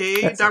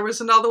IEMT. There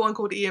is another one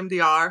called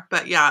EMDR,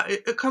 but yeah,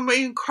 it can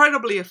be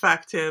incredibly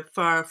effective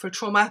for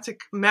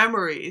traumatic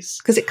memories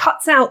because it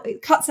cuts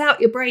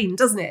out your brain,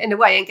 doesn't it, in a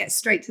way, and gets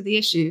straight to the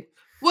issue.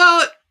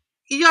 Well,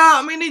 yeah,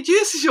 I mean, it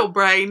uses your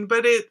brain,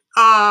 but it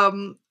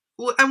and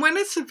when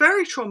it's a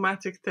very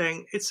traumatic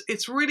thing,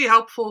 it's really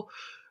helpful.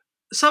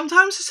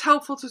 Sometimes it's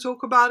helpful to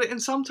talk about it,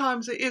 and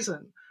sometimes it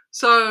isn't.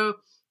 So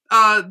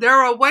there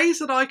are ways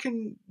that I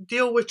can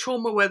deal with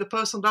trauma where the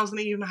person doesn't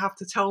even have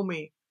to tell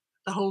me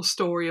the whole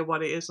story of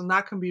what it is, and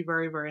that can be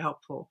very, very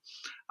helpful.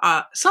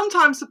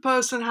 Sometimes the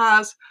person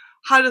has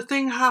had a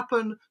thing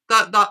happen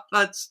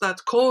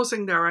that's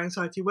causing their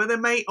anxiety, where they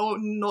may or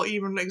not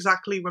even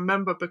exactly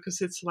remember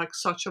because it's like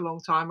such a long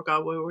time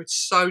ago, where it's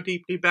so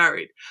deeply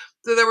buried.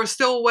 So there are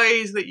still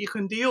ways that you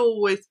can deal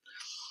with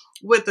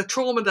the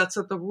trauma that's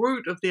at the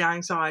root of the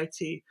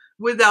anxiety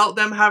without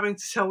them having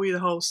to tell you the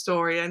whole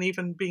story, and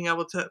even being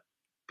able to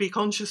be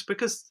conscious,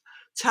 because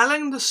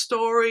telling the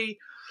story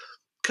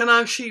can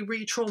actually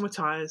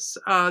re-traumatize.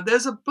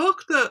 There's a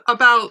book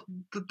about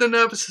the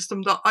nervous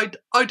system that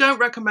I don't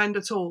recommend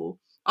at all.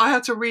 I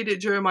had to read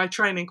it during my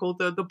training, called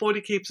The Body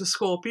Keeps a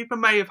Score. People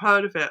may have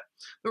heard of it.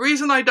 The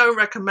reason I don't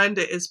recommend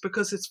it is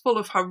because it's full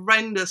of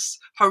horrendous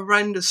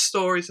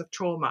stories of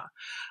trauma.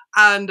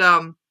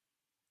 And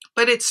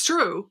but it's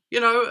true,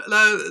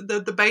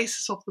 the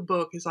basis of the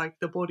book is like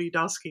the body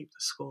does keep the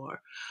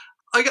score.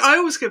 I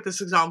always give this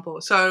example.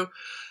 So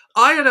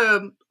I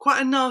had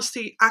quite a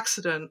nasty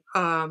accident.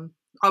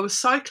 I was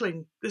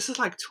cycling. This is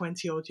like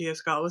 20 odd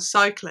years ago. I was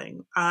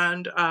cycling,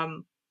 and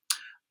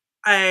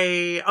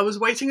I was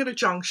waiting at a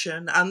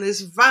junction, and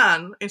this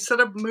van, instead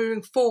of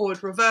moving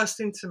forward,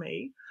 reversed into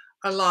me,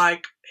 and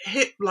like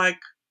hit, like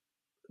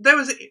there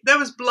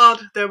was blood.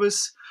 There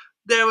was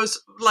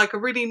like a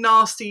really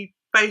nasty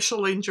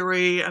facial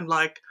injury, and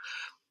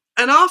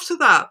after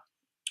that,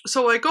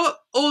 so I got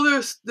all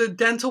the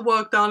dental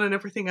work done and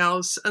everything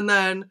else, and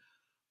then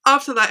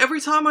after that,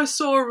 every time I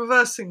saw a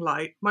reversing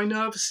light, my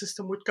nervous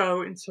system would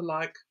go into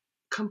like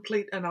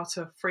complete and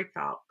utter freak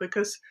out,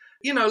 because,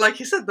 like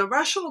you said, the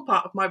rational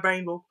part of my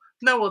brain will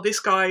know, well, this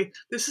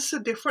is a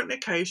different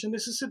occasion,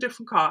 this is a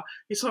different car,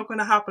 it's not going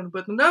to happen.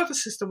 But the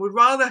nervous system would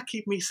rather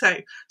keep me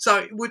safe. So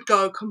it would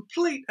go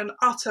complete and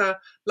utter,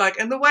 like,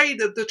 and the way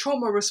that the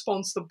trauma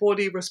response, the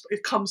body,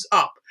 it comes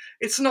up.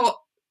 It's not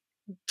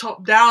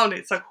top down,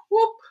 it's like,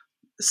 whoop.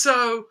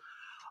 So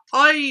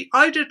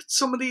I did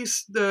some of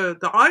these, the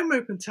eye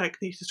movement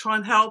technique to try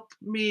and help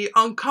me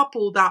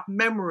uncouple that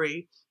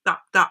memory,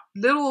 that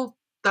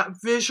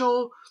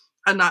visual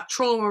and that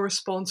trauma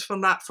response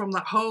from that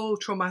whole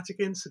traumatic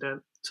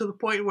incident, to the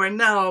point where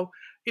now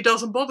it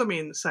doesn't bother me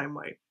in the same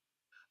way.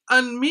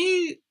 And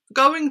me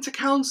going to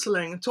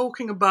counseling and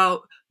talking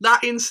about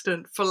that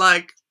incident for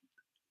like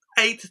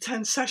 8 to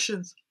 10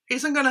 sessions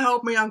isn't going to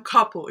help me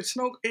uncouple. It's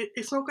not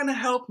going to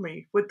help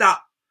me with that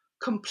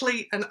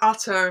complete and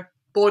utter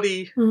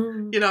body,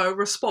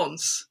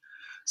 response.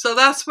 So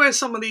that's where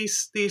some of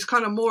these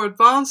kind of more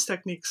advanced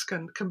techniques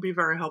can be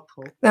very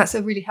helpful. That's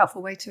a really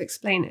helpful way to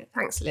explain it.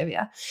 Thanks,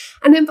 Olivia.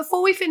 And then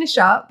before we finish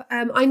up,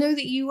 I know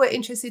that you were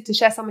interested to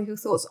share some of your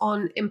thoughts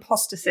on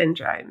imposter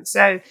syndrome.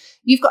 So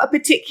you've got a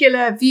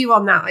particular view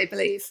on that, I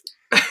believe.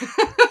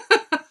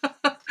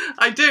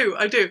 I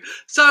do.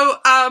 So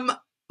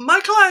my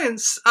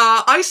clients,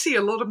 I see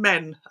a lot of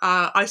men.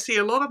 I see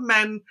a lot of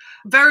men,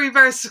 very,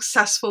 very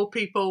successful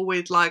people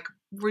with like,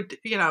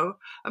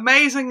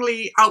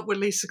 amazingly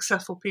outwardly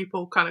successful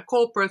people, kind of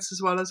corporates as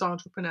well as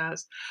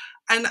entrepreneurs.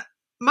 And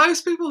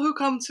most people who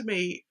come to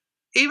me,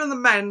 even the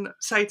men,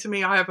 say to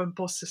me, I have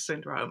imposter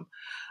syndrome.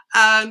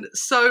 And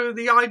so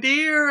the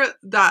idea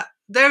that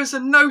there's a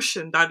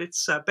notion that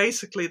it's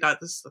basically that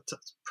it's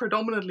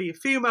predominantly a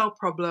female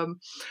problem,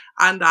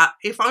 and that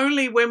if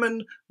only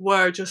women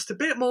were just a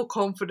bit more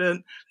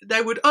confident,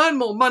 they would earn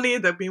more money,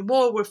 there'd be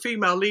more with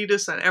female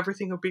leaders, and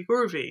everything would be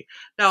groovy.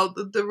 Now,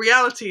 the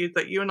reality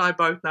that you and I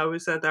both know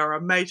is that there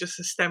are major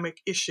systemic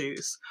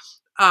issues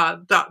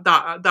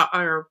that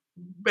are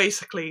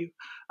basically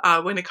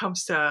when it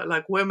comes to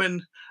like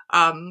women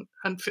and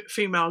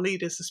female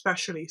leaders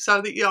especially.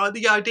 So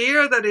the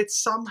idea that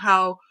it's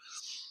somehow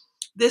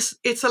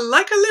it's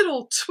like a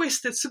little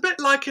twist. It's a bit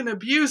like an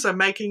abuser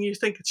making you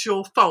think it's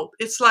your fault.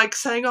 It's like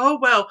saying, oh,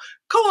 well,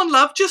 come on,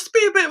 love, just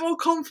be a bit more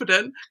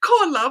confident. Come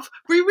on, love,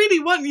 we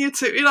really want you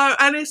to,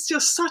 and it's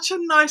just such a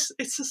nice,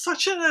 it's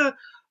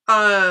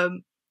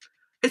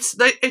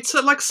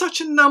like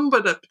such a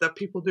number that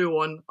people do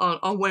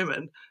on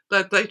women,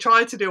 that they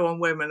try to do on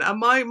women. And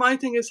my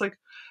thing is like,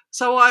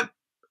 so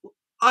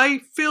I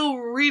feel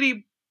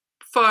really,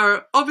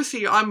 for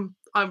obviously I'm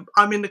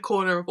in the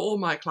corner of all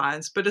my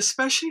clients, but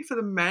especially for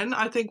the men,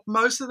 I think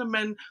most of the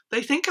men,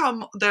 they think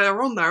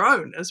they're on their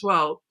own as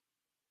well.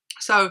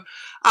 So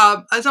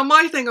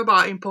my thing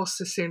about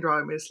imposter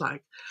syndrome is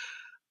like,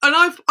 and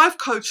I've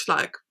coached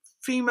like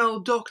female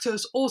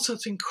doctors, all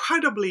sorts of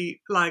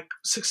incredibly like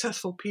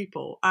successful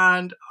people,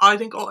 and I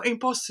think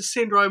imposter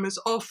syndrome is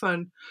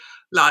often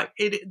like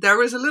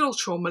there is a little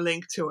trauma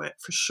link to it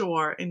for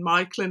sure in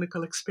my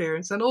clinical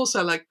experience. And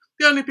also like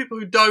the only people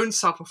who don't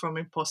suffer from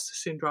imposter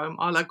syndrome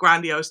are like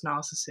grandiose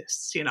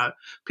narcissists,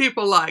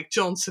 people like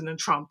Johnson and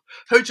Trump,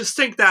 who just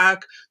think their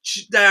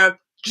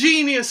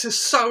genius is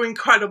so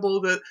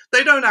incredible that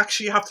they don't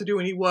actually have to do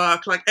any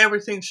work, like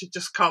everything should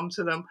just come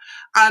to them.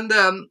 And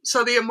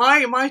so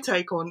my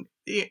take on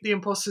the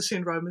imposter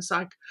syndrome is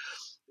like,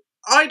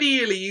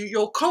 ideally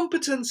your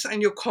competence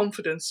and your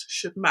confidence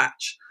should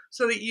match,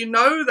 so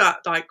that that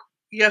like,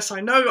 yes, I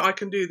know I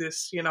can do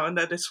this, and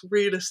that it's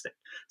realistic.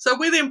 So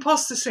with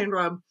imposter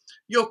syndrome,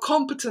 your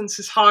competence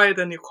is higher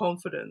than your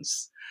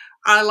confidence.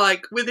 I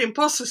like with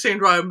imposter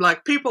syndrome,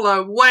 like people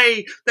are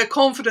their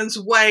confidence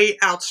way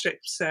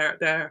outstrips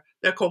their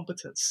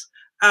competence.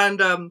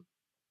 And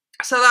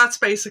so that's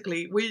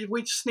basically,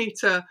 we just need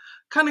to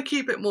kind of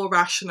keep it more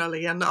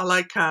rationally. And I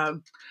like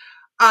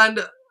and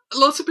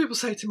lots of people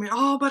say to me,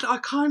 oh, but I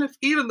kind of,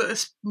 even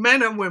as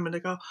men and women, they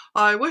go,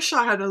 I wish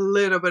I had a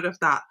little bit of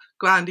that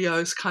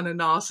grandiose kind of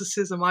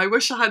narcissism. I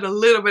wish I had a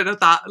little bit of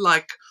that,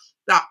 like,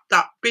 that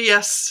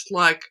BS,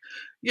 like,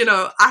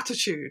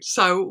 attitude.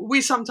 So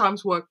we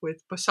sometimes work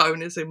with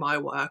personas in my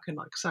work. And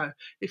like, so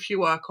if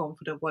you are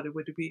confident, what it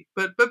would be?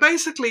 But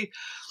basically,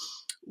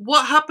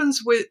 what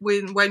happens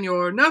when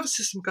your nervous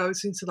system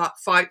goes into that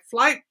fight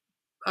flight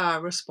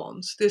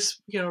response,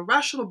 this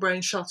rational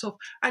brain shuts off,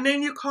 and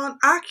then you can't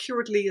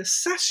accurately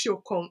assess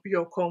your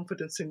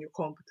confidence and your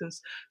competence.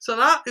 So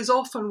that is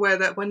often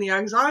when the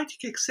anxiety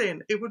kicks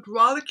in, it would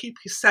rather keep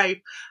you safe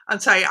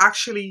and say,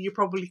 actually, you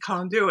probably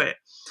can't do it.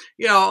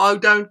 Oh,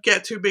 don't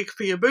get too big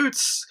for your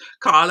boots,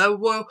 Carla.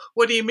 Well,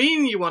 what do you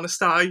mean you want to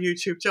start a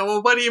YouTube channel?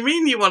 Well, what do you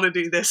mean you want to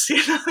do this?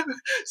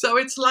 So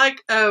it's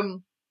like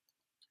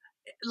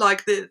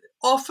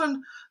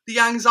often the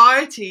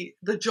anxiety,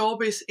 the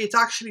job is, it's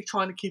actually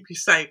trying to keep you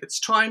safe. It's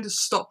trying to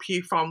stop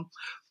you from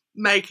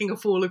making a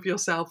fool of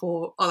yourself,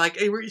 or like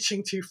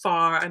reaching too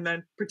far, and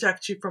then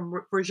protect you from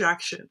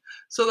rejection.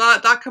 So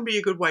that can be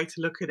a good way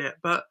to look at it.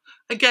 But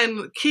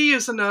again, key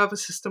is the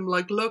nervous system.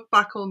 Like, look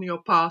back on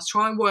your past,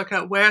 try and work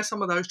out where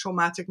some of those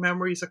traumatic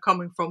memories are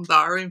coming from that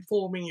are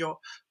informing your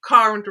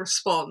current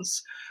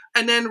response,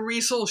 and then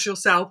resource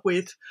yourself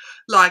with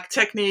like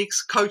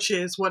techniques,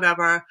 coaches,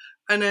 whatever.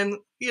 And then,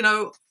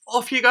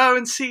 off you go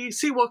and see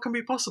what can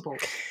be possible.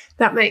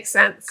 That makes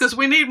sense. Because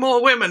we need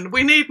more women.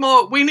 We need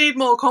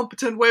more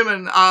competent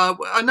women.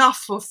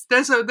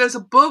 There's a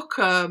book.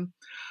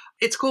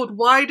 It's called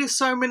 "Why Do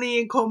So Many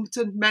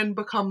Incompetent Men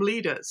Become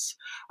Leaders?"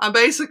 And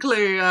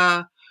basically,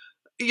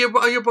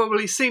 you've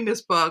probably seen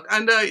this book.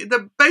 And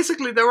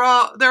basically, there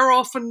are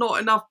often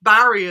not enough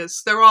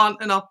barriers. There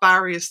aren't enough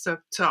barriers to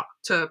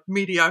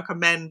mediocre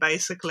men,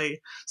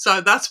 basically.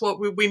 So that's what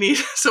we need.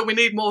 So we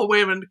need more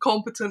women,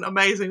 competent,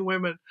 amazing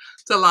women,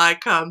 to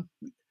like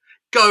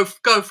go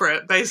for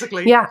it,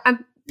 basically. Yeah,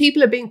 and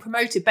people are being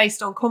promoted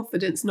based on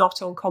confidence,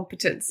 not on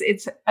competence.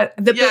 It's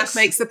the book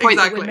makes the point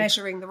that we're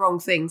measuring the wrong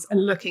things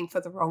and looking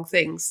for the wrong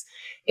things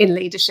in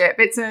leadership.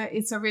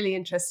 It's a really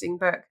interesting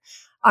book.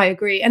 I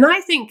agree, and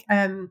I think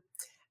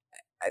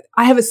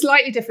I have a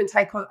slightly different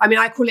take on, I mean,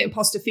 I call it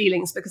imposter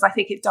feelings because I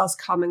think it does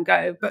come and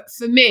go. But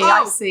for me,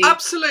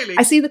 absolutely.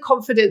 I see the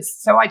confidence.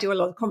 So I do a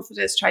lot of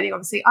confidence training,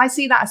 obviously. I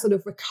see that as sort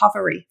of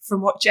recovery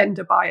from what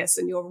gender bias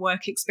and your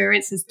work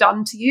experience has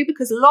done to you,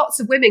 because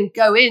lots of women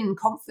go in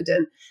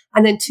confident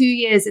and then 2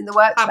 years in the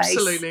workplace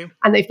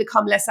and they've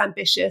become less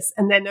ambitious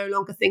and they're no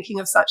longer thinking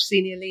of such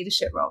senior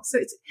leadership roles. So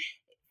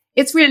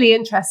it's really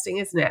interesting,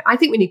 isn't it? I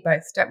think we need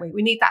both, don't we?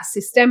 We need that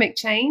systemic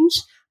change.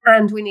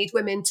 And we need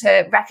women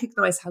to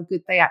recognise how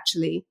good they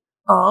actually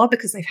are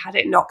because they've had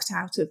it knocked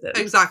out of them.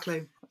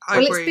 Exactly.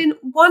 I agree. It's been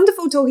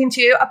wonderful talking to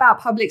you about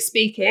public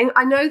speaking.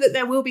 I know that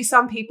there will be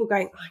some people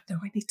going, I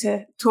need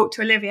to talk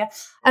to Olivia.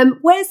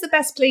 Where's the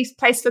best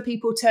place for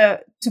people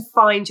to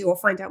find you or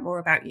find out more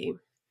about you?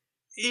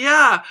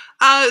 Yeah.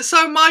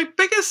 So my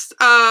biggest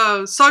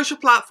social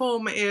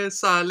platform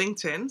is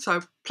LinkedIn.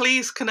 So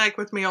please connect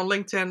with me on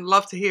LinkedIn.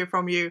 Love to hear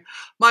from you.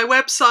 My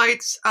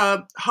website's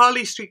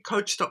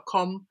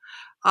harleystreetcoach.com.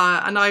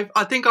 And I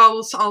think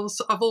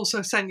I've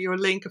also sent you a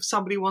link if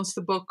somebody wants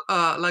to book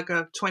like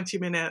a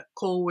 20-minute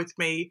call with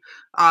me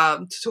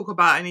to talk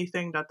about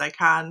anything that they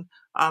can.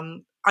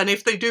 And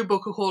if they do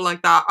book a call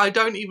like that, I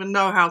don't even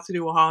know how to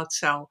do a hard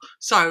sell.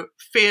 So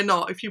fear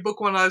not. If you book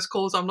one of those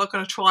calls, I'm not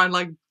going to try and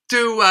like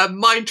do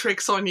mind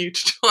tricks on you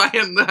to try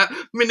and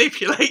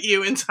manipulate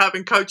you into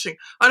having coaching.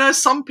 I know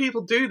some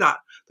people do that.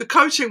 The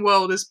coaching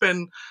world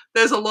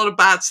there's a lot of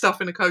bad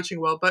stuff in the coaching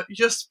world, but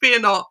just fear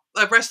not.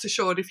 Rest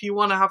assured, if you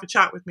want to have a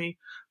chat with me,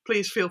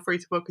 please feel free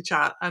to book a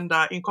chat and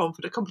in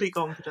complete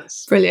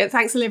confidence. Brilliant.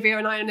 Thanks, Olivia.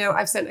 And I know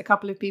I've sent a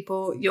couple of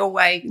people your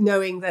way,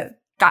 knowing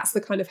that that's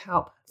the kind of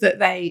help that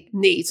they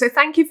need. So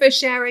thank you for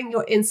sharing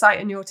your insight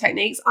and your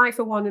techniques. I,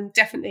 for one, am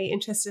definitely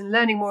interested in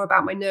learning more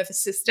about my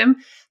nervous system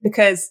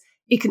because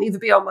it can either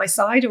be on my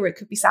side or it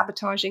could be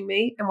sabotaging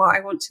me and what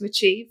I want to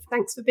achieve.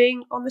 Thanks for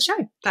being on the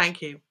show.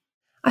 Thank you.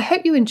 I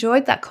hope you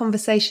enjoyed that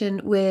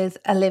conversation with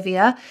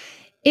Olivia.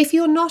 If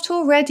you're not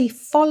already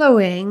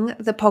following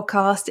the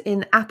podcast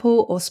in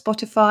Apple or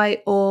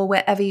Spotify or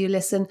wherever you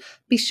listen,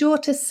 be sure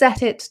to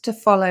set it to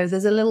follow.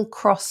 There's a little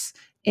cross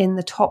in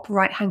the top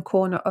right-hand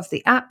corner of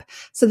the app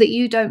so that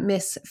you don't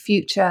miss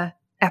future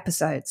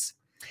episodes.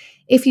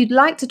 If you'd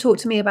like to talk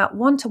to me about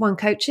one-to-one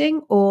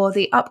coaching or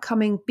the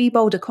upcoming Be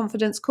Bolder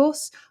Confidence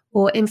course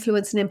or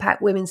Influence and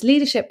Impact Women's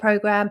Leadership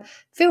Program,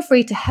 feel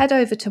free to head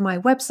over to my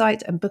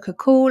website and book a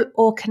call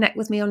or connect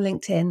with me on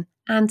LinkedIn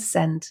and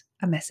send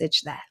a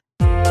message there.